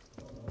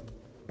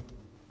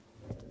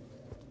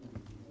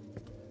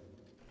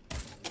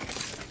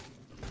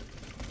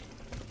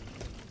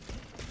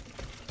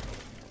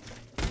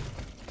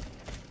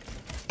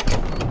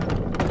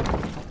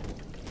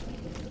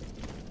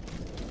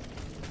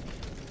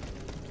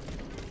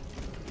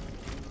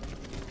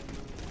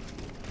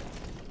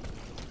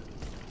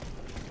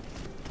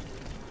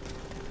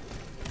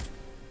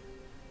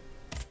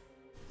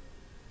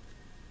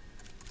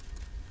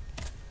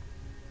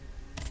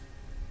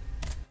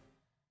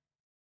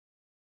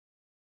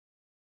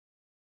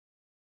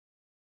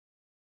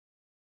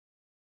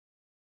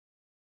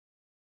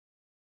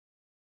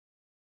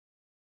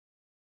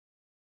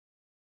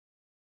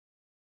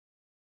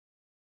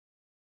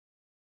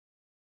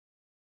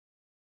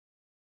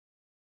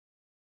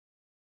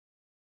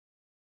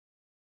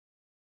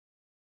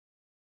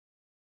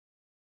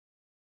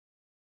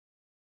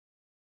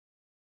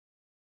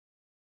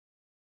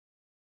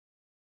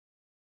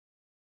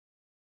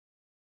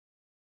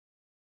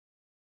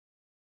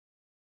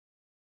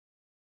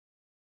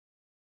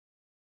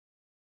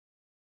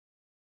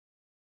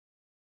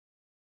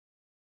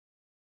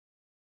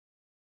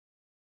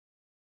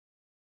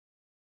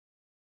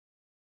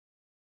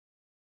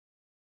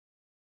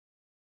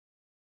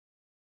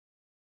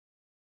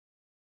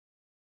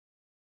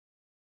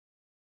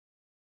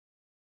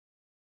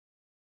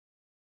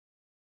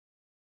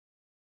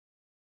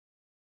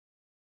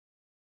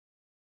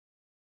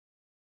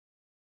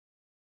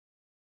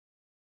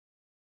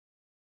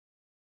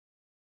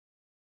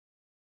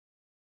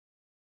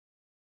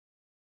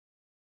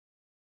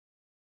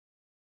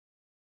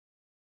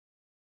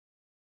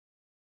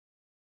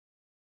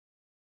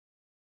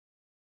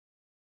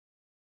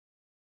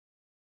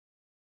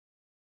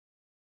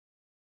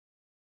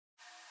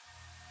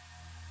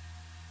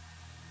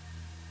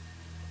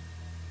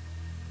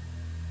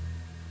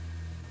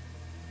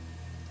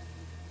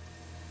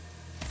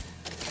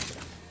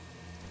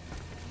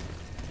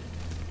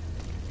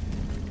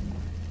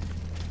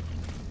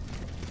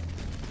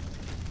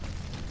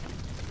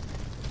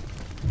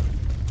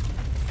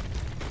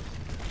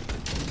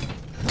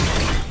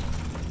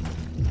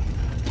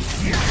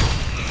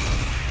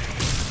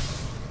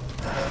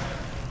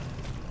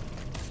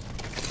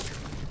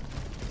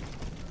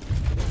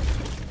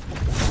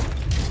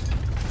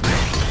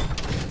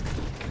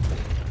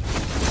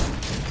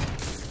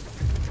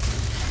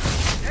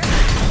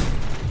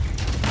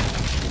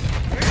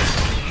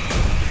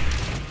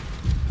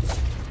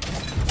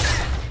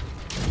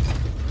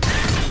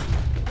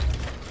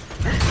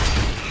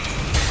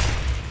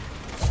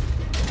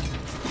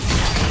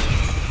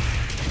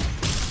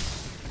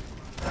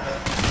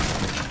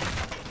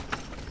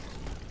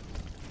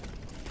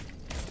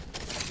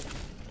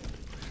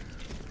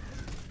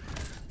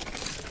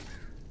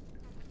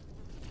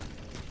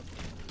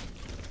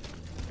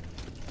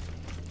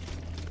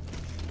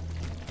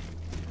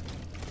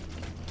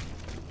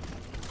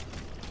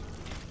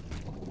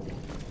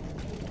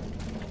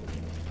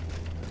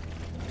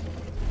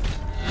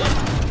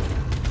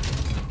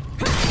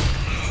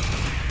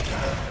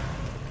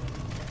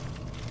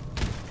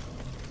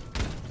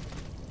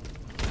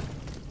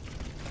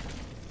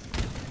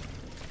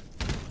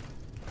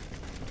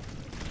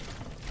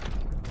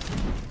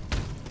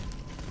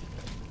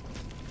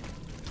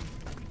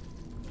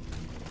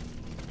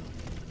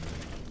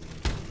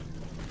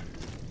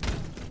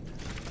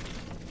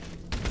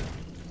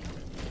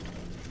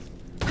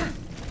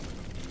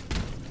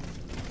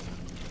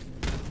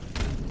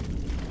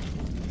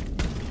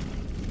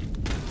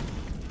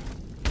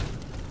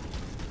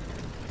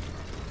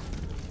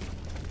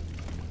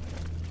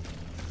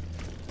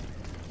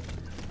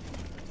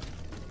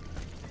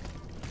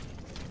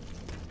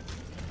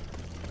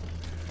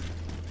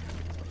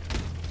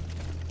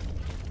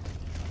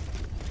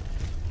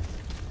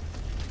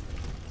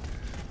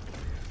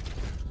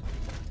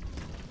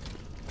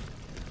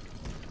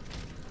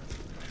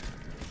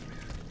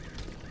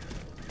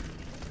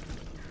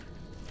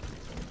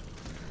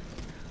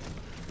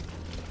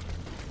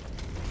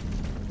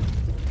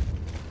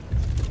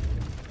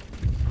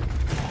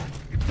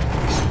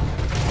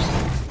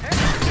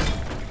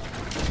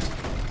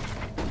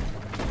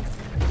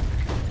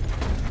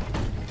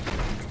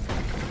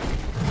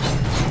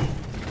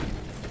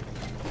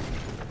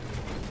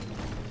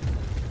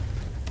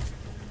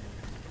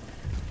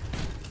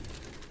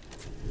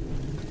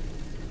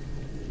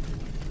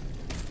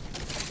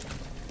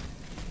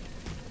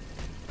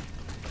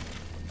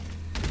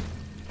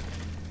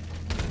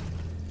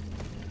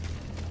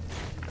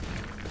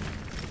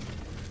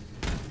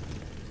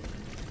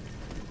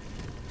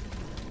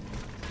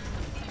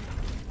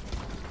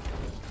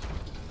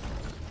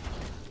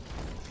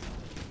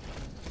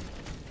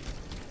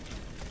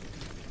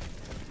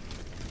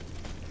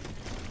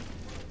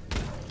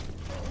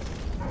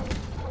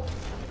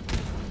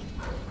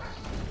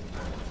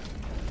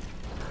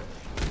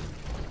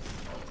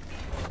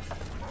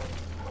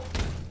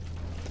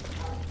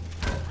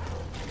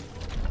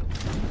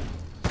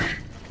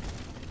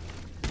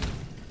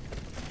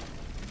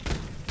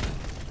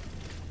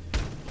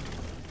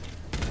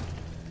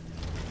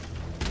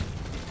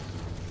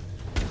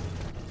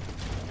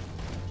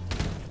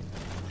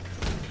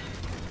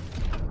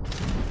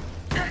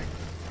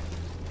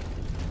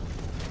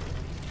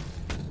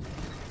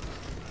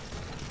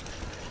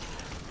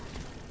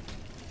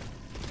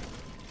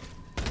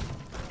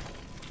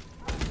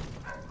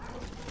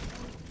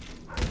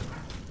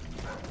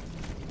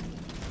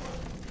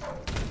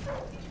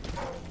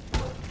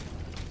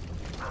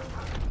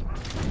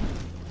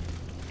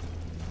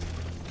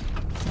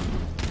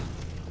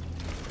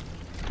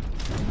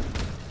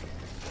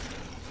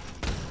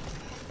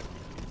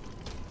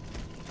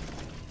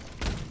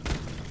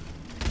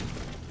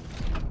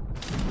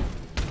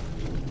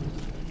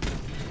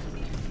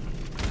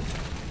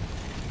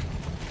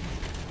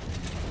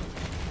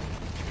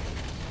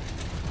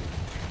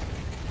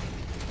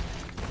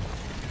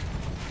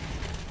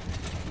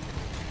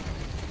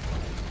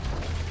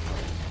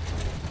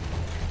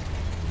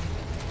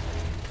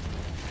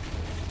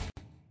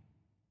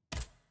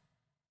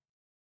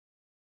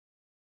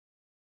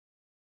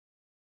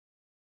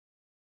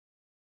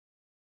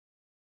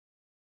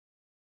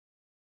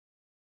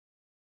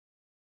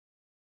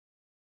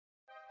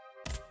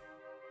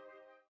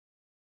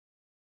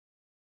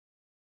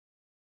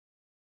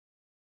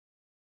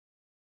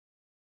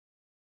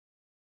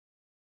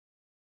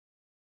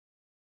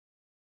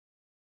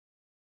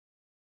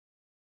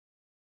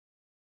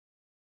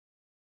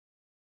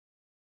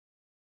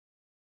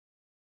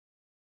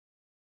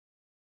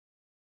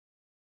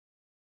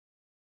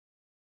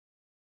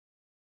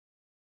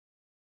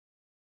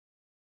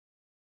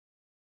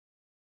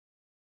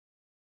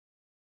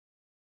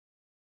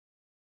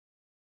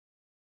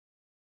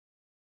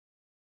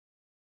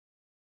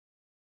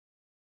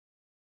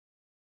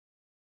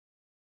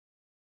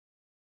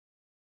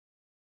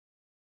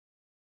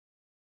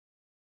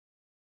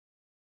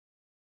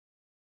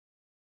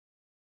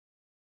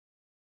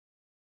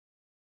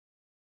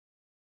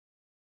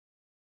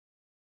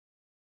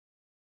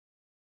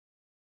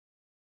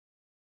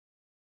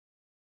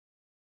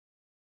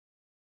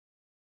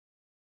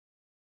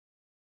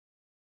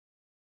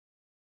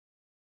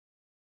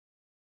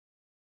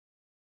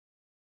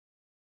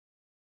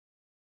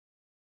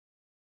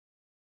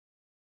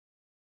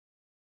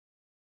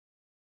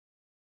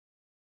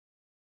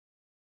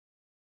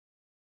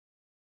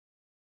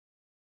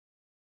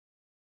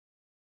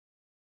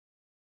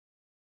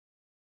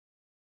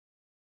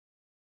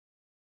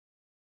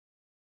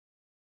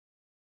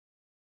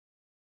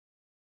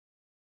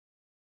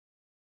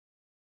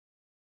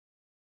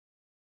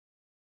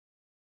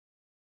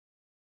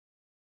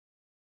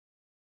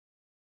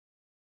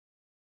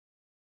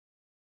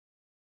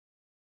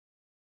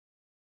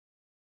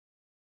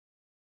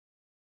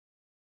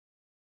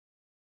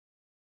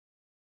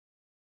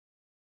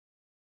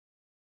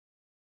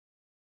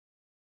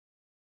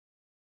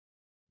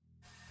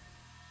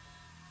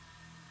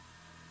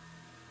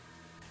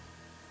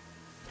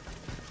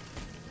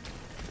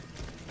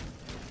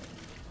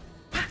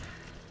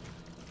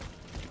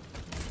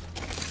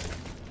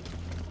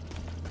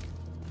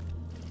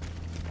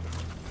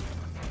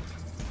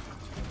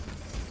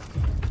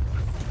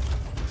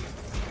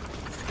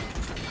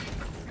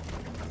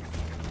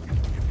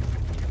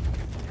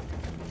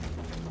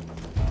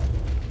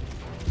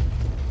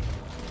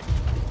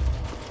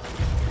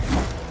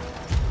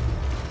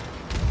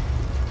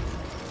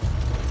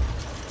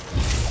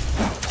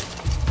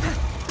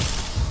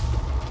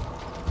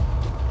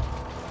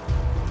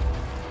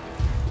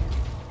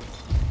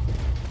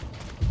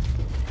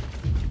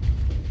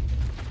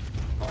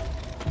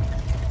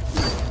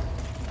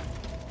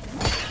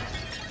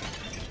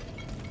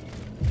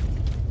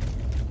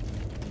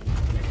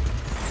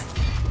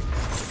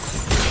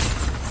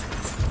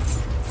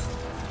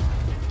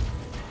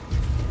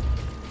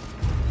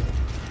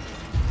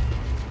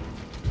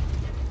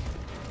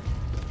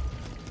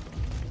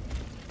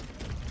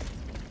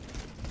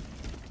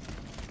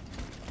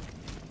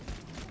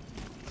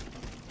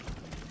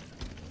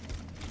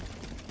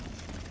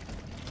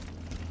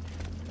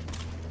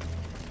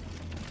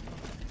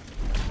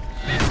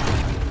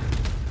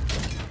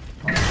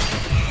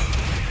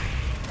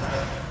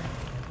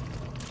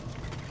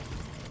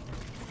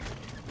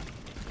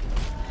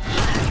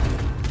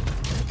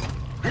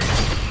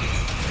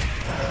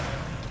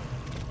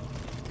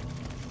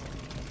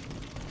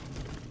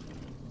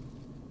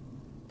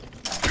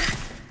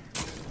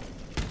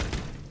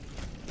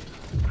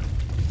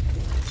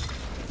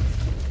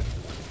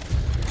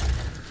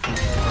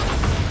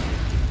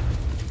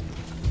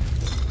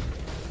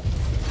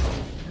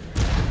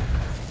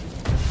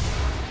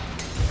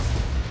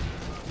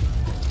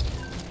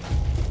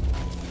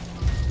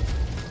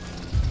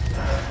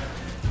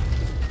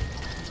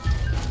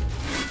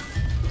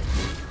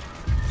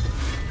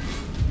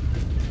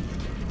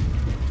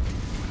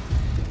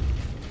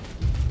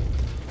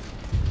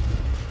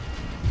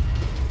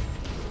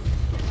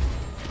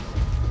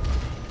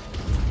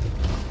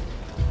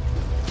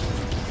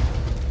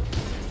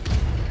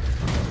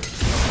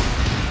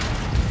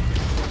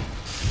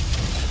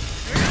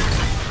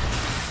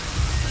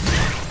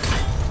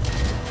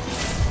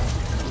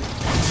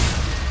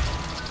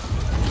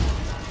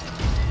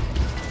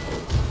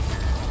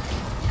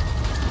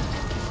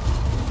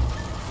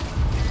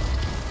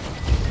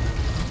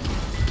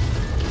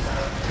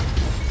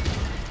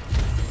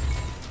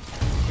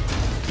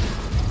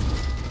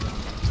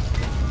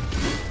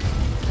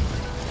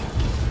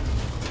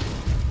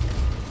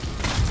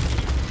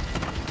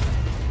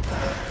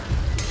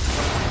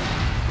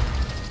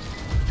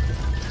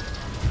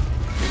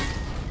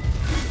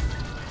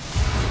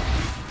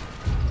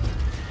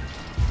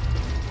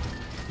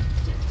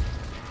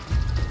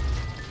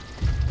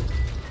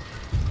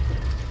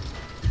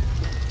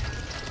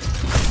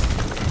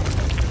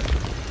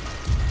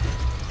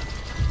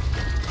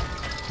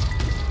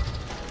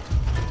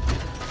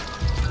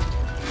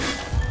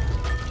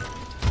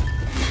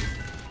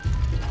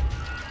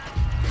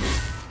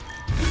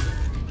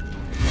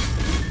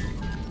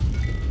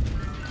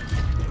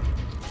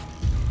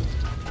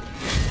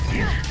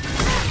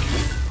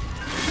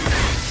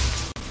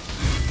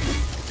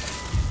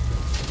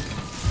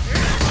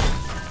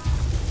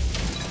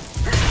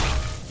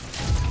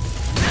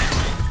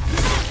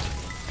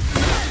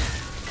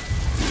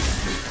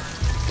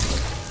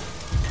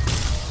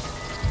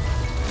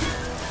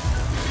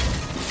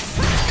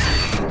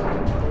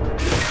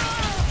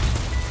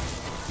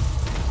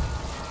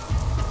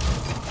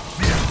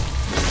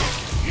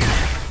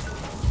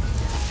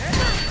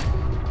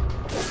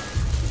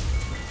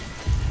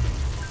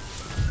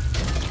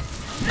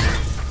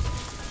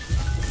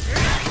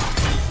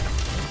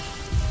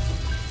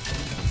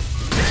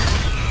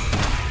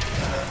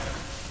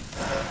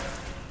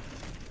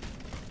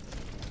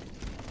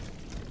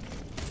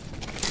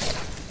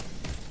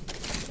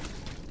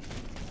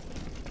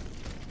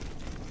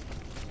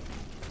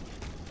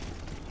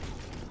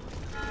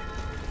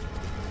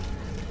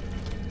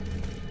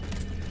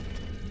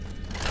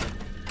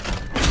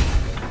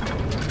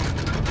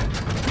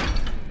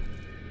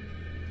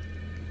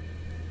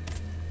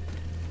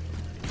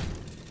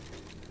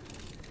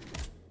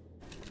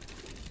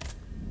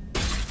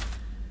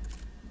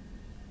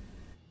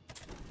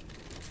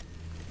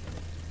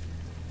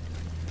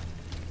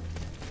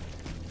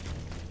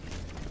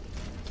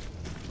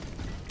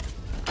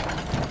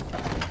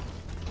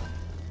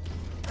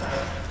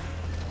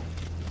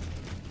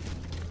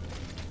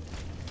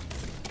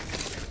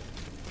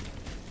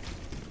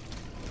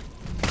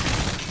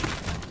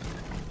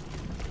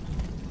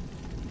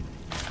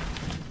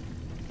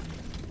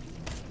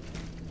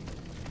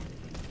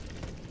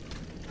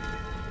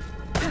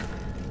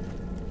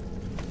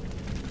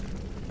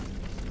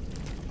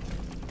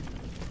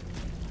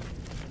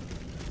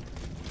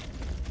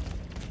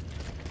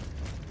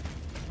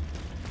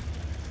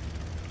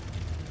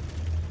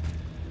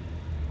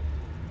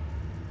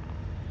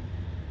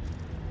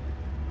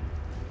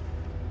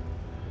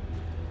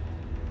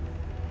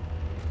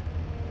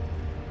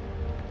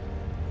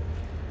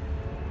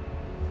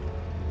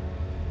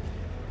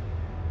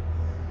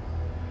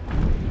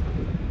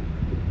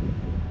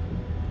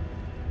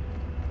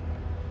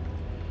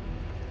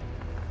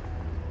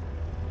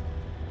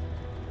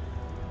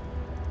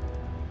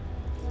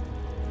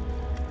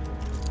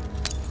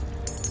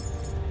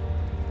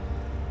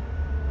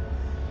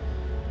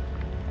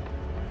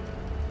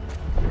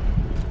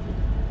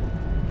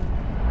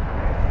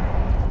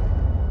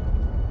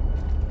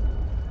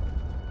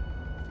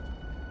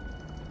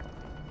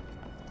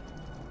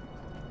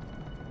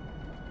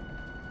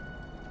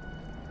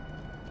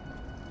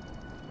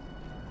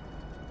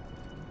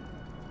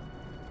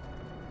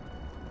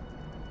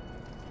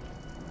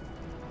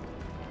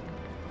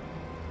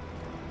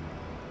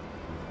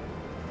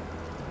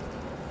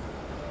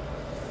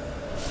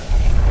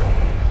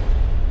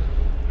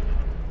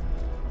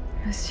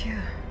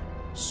Monsieur.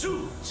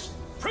 Zounds!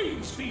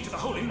 Praise be to the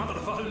Holy Mother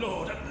of our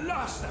Lord, at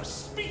last thou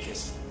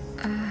speakest!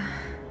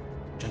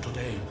 Gentle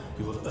dame,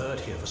 you have erred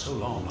here for so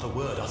long, not a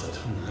word uttered.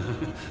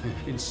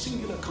 In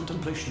singular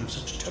contemplation of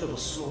such terrible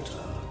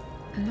slaughter.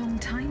 A long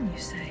time, you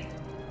say?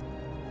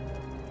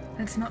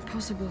 That's not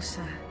possible,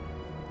 sir.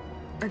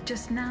 I've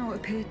just now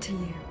appeared to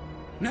you.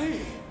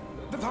 Nay,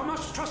 thou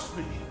must trust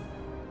me.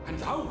 And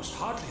thou wast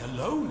hardly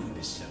alone in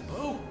this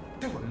limbo.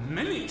 There were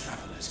many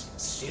travelers,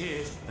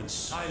 stiff and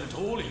silent,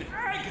 all in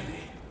agony,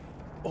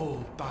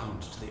 all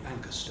bound to the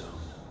anchor stone.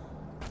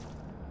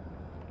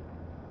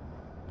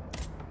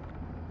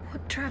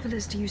 What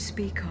travelers do you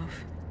speak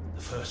of?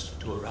 The first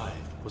to arrive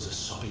was a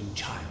sobbing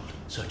child,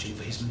 searching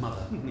for his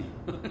mother.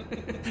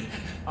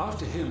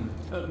 After him,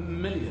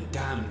 many a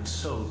damned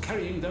soul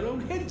carrying their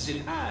own heads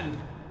in hand.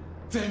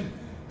 Then,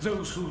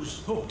 those whose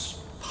thoughts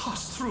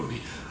passed through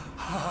me.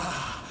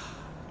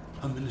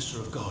 A minister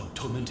of God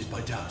tormented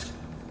by doubt.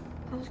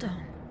 Hold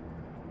on.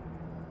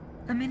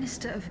 A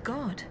minister of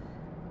God?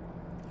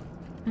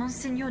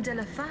 Monsignor de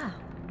la Fare?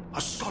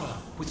 A scholar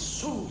with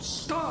soul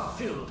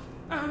star-filled.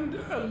 And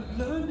a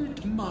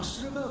learned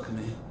master of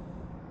alchemy.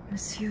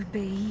 Monsieur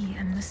Bailly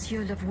and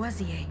Monsieur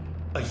Lavoisier.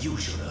 A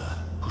usurer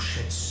who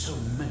shed so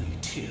many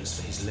tears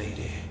for his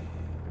lady.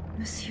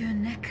 Monsieur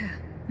Necker,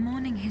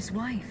 mourning his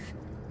wife.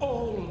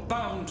 All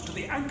bound to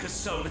the anchor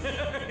stone.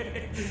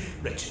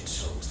 Wretched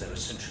souls, their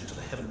ascension to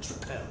the heavens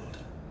repelled.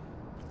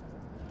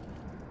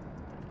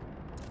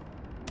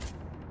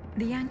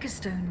 The anchor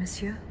stone,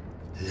 monsieur?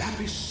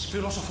 Lapis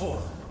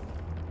philosophorum.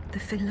 The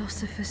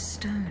philosopher's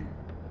stone.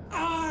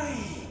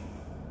 Aye!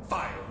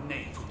 Vile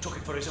knave who took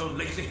it for his own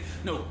lately.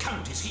 No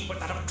count is he but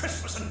that of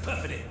trespass and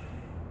perfidy.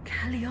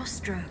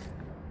 Cagliostro.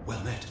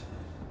 Well met.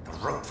 The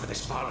rope for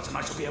this varlet and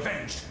I shall be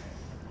avenged.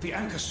 The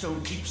anchor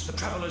stone keeps the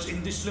travelers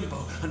in this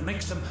limbo and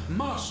makes them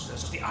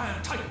masters of the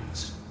Iron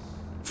Titans.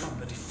 From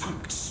the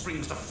defunct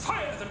springs the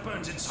fire that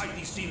burns inside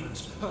these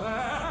demons.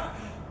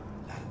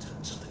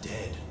 Lanterns of the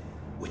dead.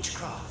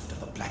 Witchcraft of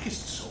the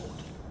blackest sort.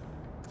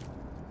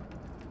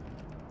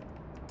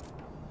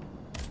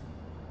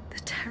 The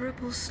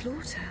terrible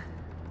slaughter.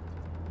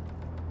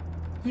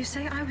 You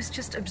say I was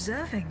just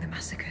observing the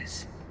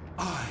massacres?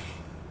 Aye.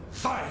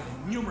 Vile,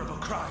 innumerable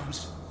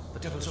crimes. The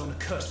devil's own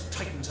accursed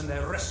Titans and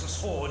their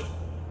restless horde.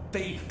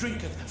 They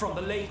drinketh from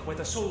the lake where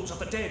the souls of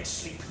the dead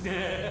sleep.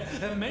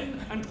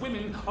 Men and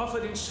women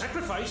offered in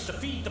sacrifice to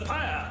feed the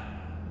pyre.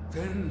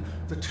 Then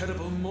the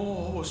terrible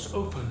maw was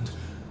opened,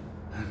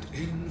 and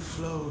in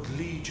flowed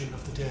legion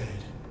of the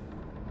dead.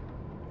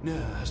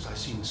 Ne'er hast I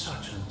seen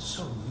such and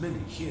so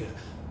many here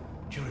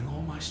during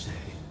all my stay.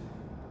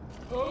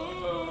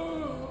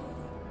 Oh.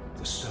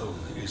 The stone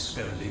is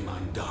verily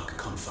mine dark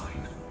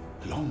confine.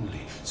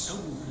 Lonely, so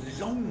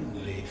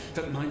lonely,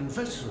 that mine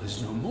vessel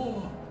is no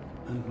more,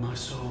 and my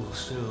soul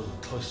still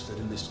cloistered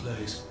in this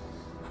place.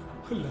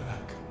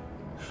 Alack,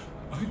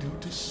 I do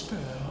despair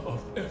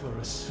of ever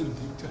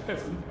ascending to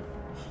heaven.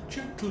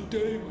 Gentle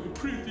dame, I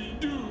prithee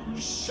do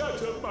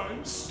shatter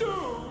mine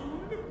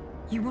stone.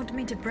 You want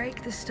me to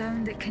break the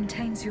stone that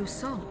contains your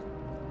soul?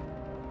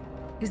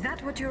 Is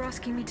that what you're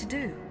asking me to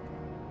do?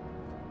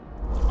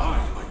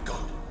 Aye, my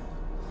God,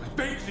 I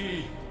beg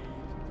thee.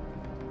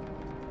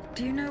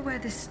 Do you know where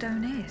this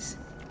stone is?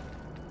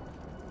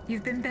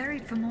 You've been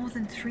buried for more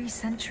than 3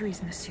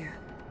 centuries, monsieur.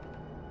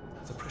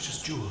 The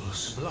precious jewel,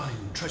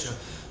 sublime treasure,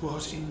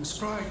 was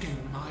inscribed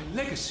in my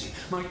legacy,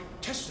 my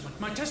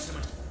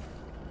testament.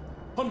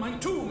 On my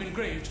tomb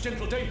engraved,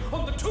 gentle dame,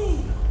 on the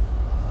tomb!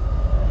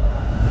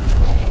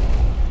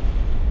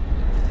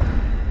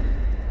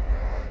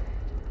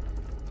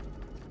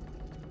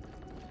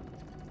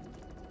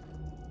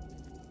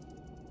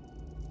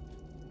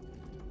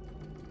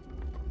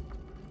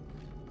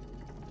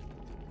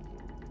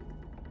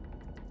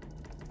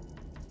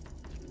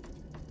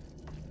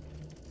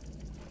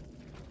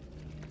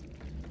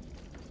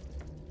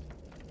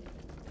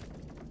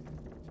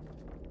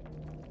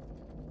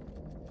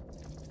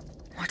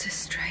 What a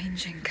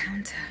strange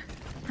encounter.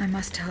 I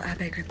must tell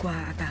Abbe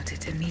Grégoire about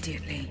it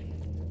immediately.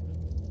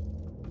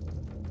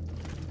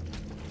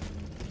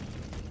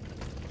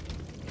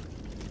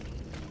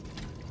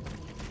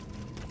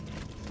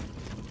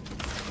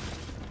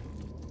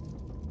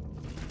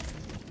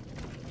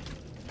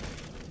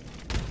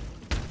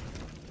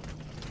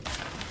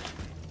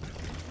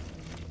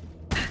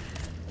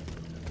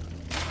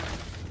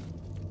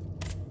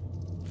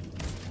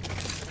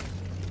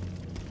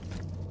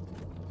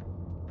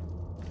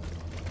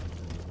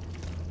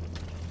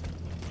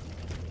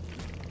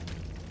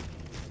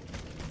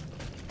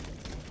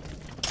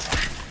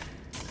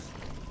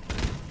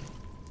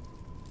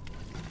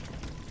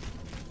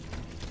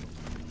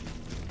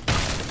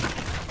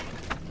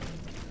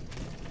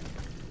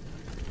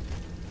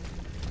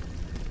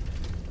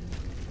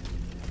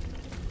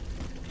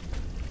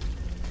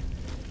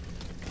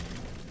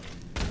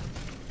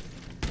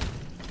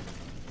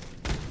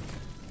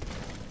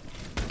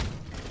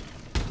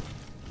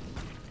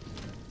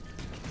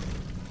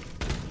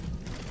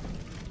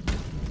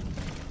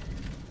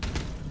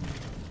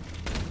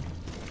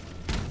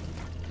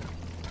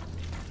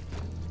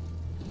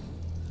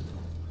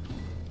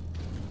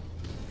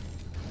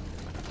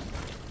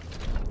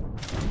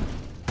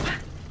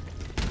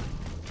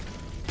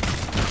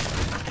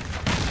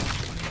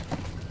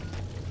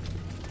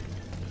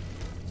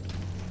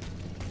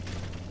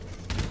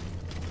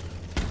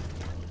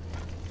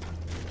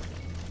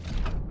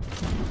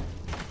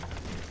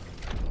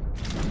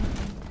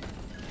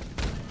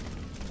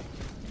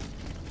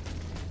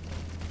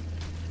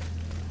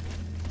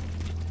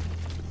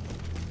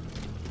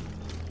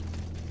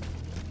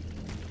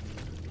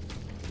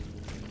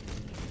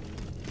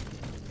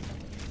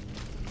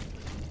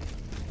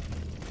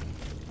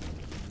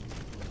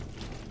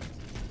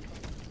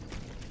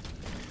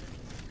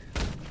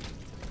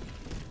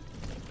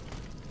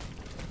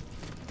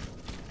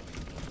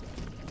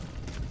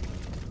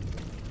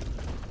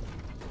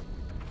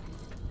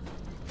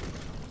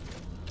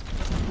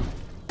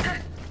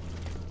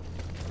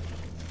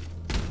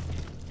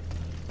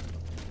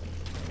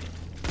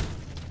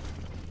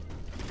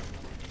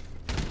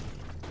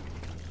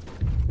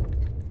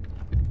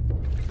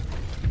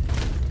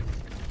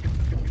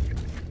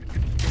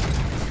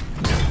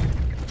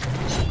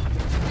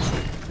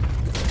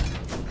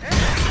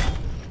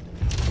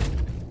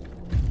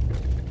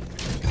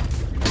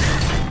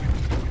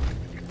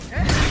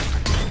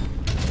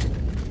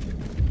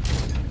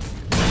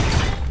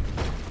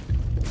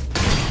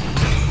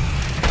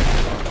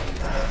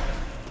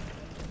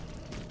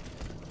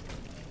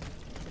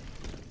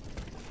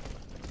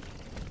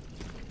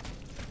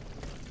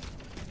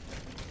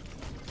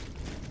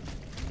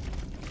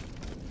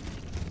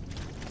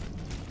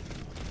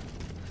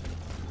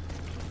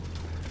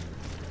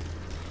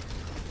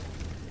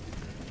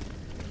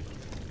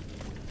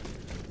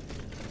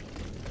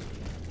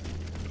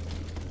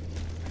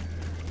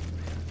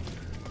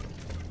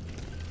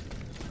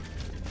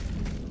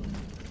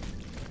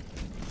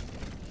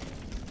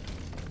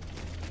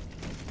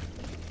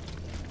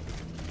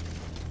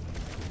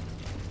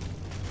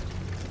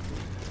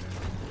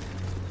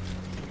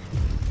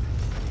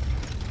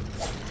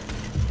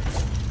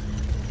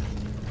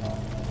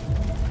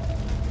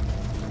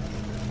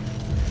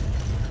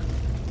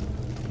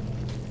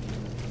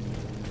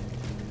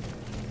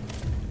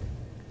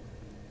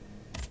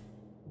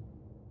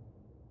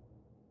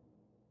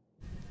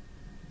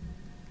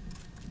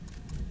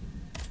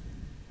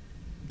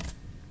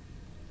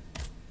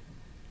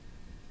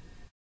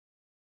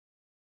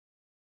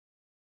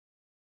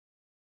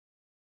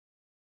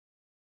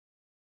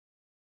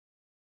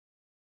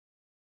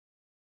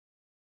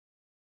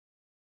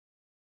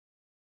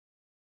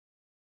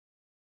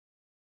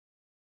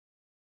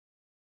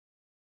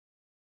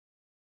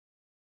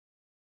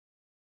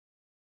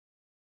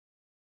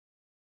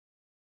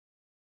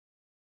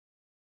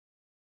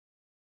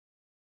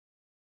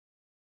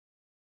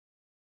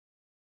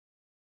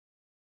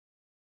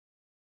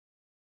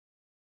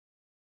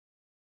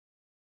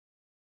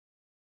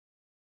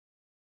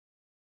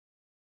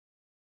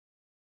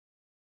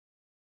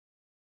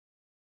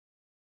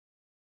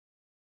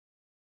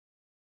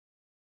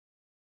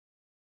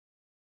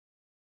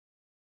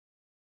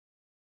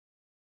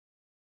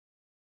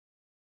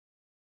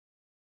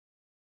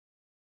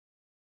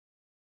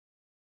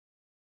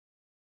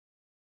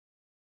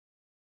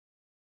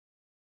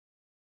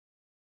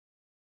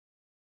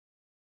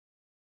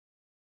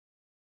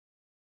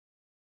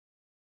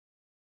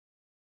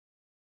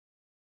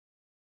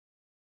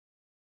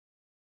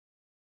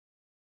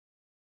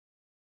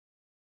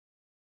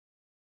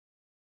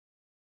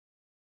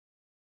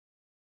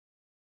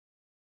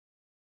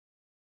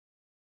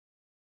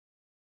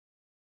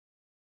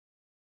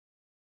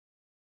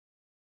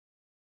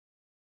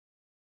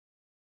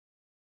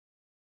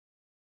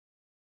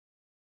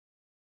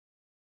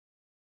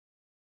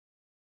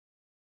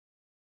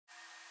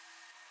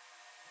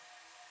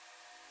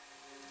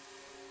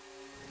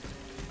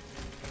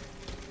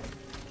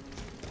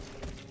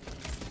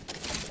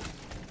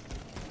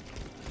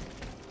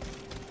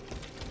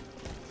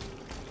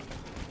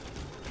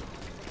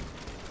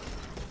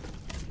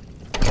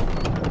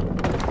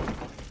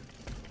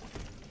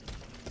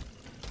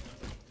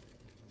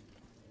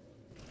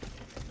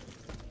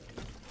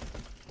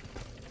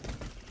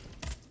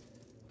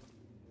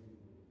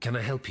 Can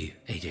I help you,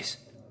 Aegis?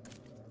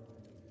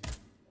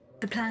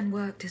 The plan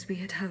worked as we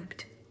had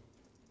hoped.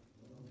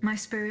 My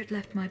spirit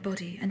left my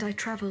body, and I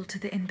traveled to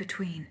the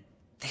in-between.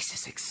 This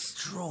is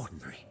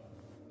extraordinary.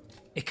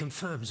 It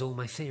confirms all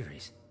my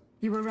theories.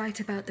 You were right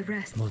about the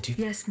rest. Mon Dieu.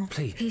 Yes, mon.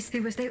 Please. He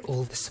was there.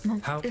 All this.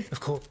 Mon, How? Of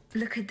course.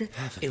 Look at the...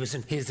 It was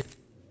in... Here's the...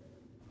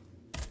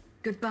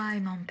 Goodbye,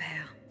 mon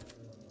père.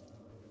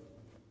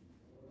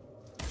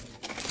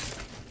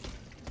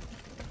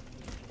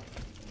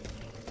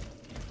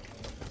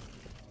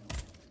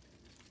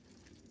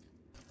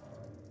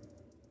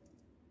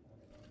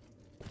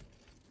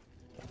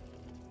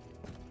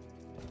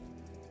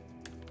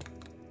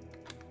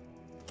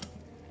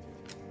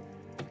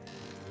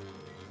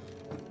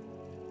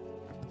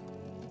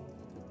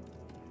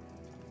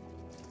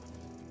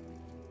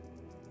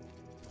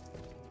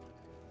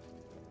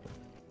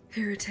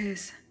 Here it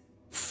is.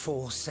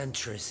 4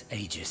 centuries,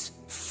 Aegis.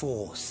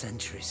 4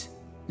 centuries.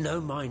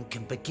 No mind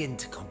can begin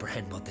to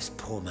comprehend what this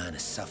poor man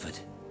has suffered.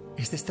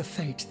 Is this the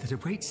fate that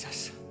awaits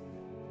us?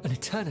 An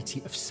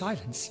eternity of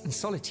silence and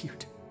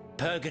solitude?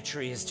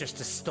 Purgatory is just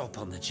a stop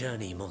on the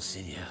journey,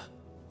 Monseigneur.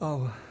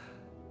 Oh,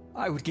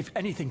 I would give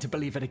anything to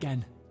believe it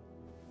again.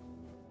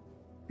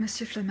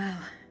 Monsieur Flamel,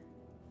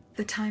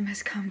 the time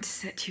has come to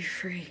set you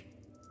free.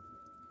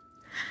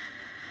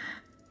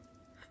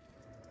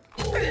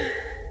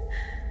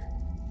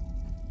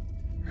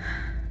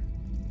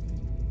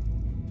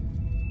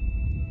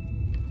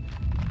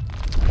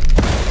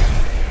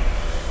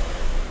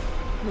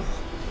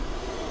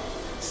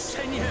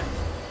 Seigneur,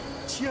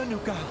 Dieu nous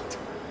garde.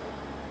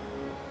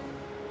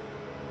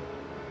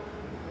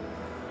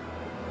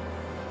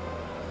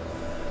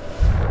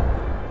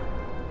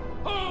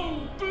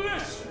 Oh,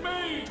 blessed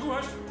maid who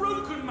has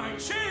broken my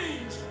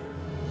chains!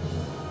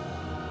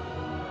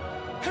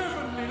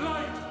 Heavenly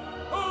light!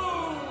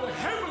 Oh,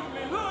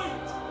 heavenly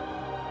light!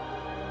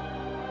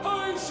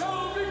 I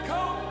shall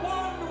become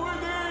one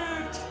with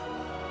it!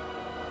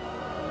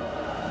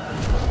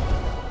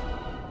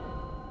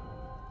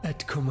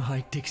 Et cum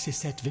hae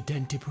dixis et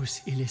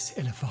videntibus illis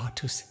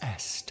elevatus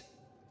est.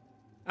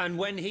 And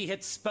when he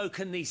had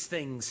spoken these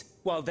things,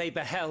 while they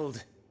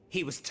beheld,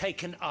 he was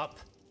taken up.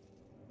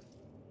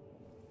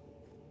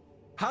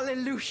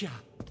 Hallelujah!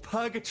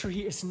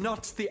 Purgatory is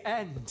not the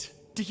end.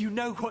 Do you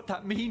know what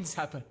that means,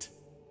 Abbot?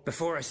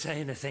 Before I say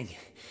anything,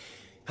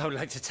 I would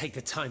like to take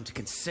the time to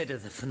consider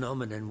the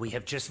phenomenon we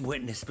have just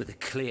witnessed with a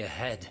clear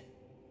head.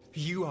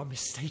 You are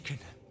mistaken.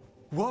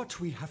 What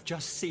we have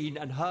just seen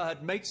and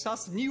heard makes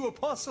us new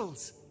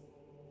apostles.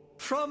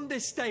 From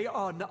this day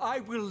on,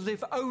 I will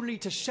live only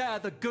to share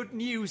the good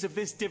news of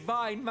this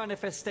divine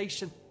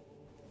manifestation.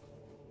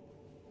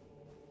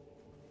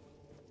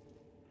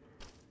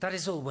 That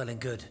is all well and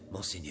good,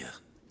 Monseigneur.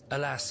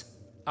 Alas,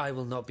 I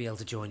will not be able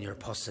to join your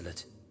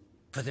apostolate,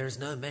 for there is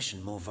no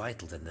mission more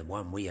vital than the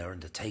one we are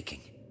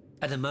undertaking.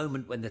 At a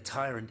moment when the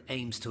tyrant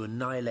aims to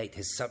annihilate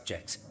his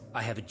subjects,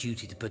 I have a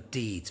duty to put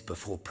deeds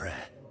before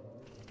prayer.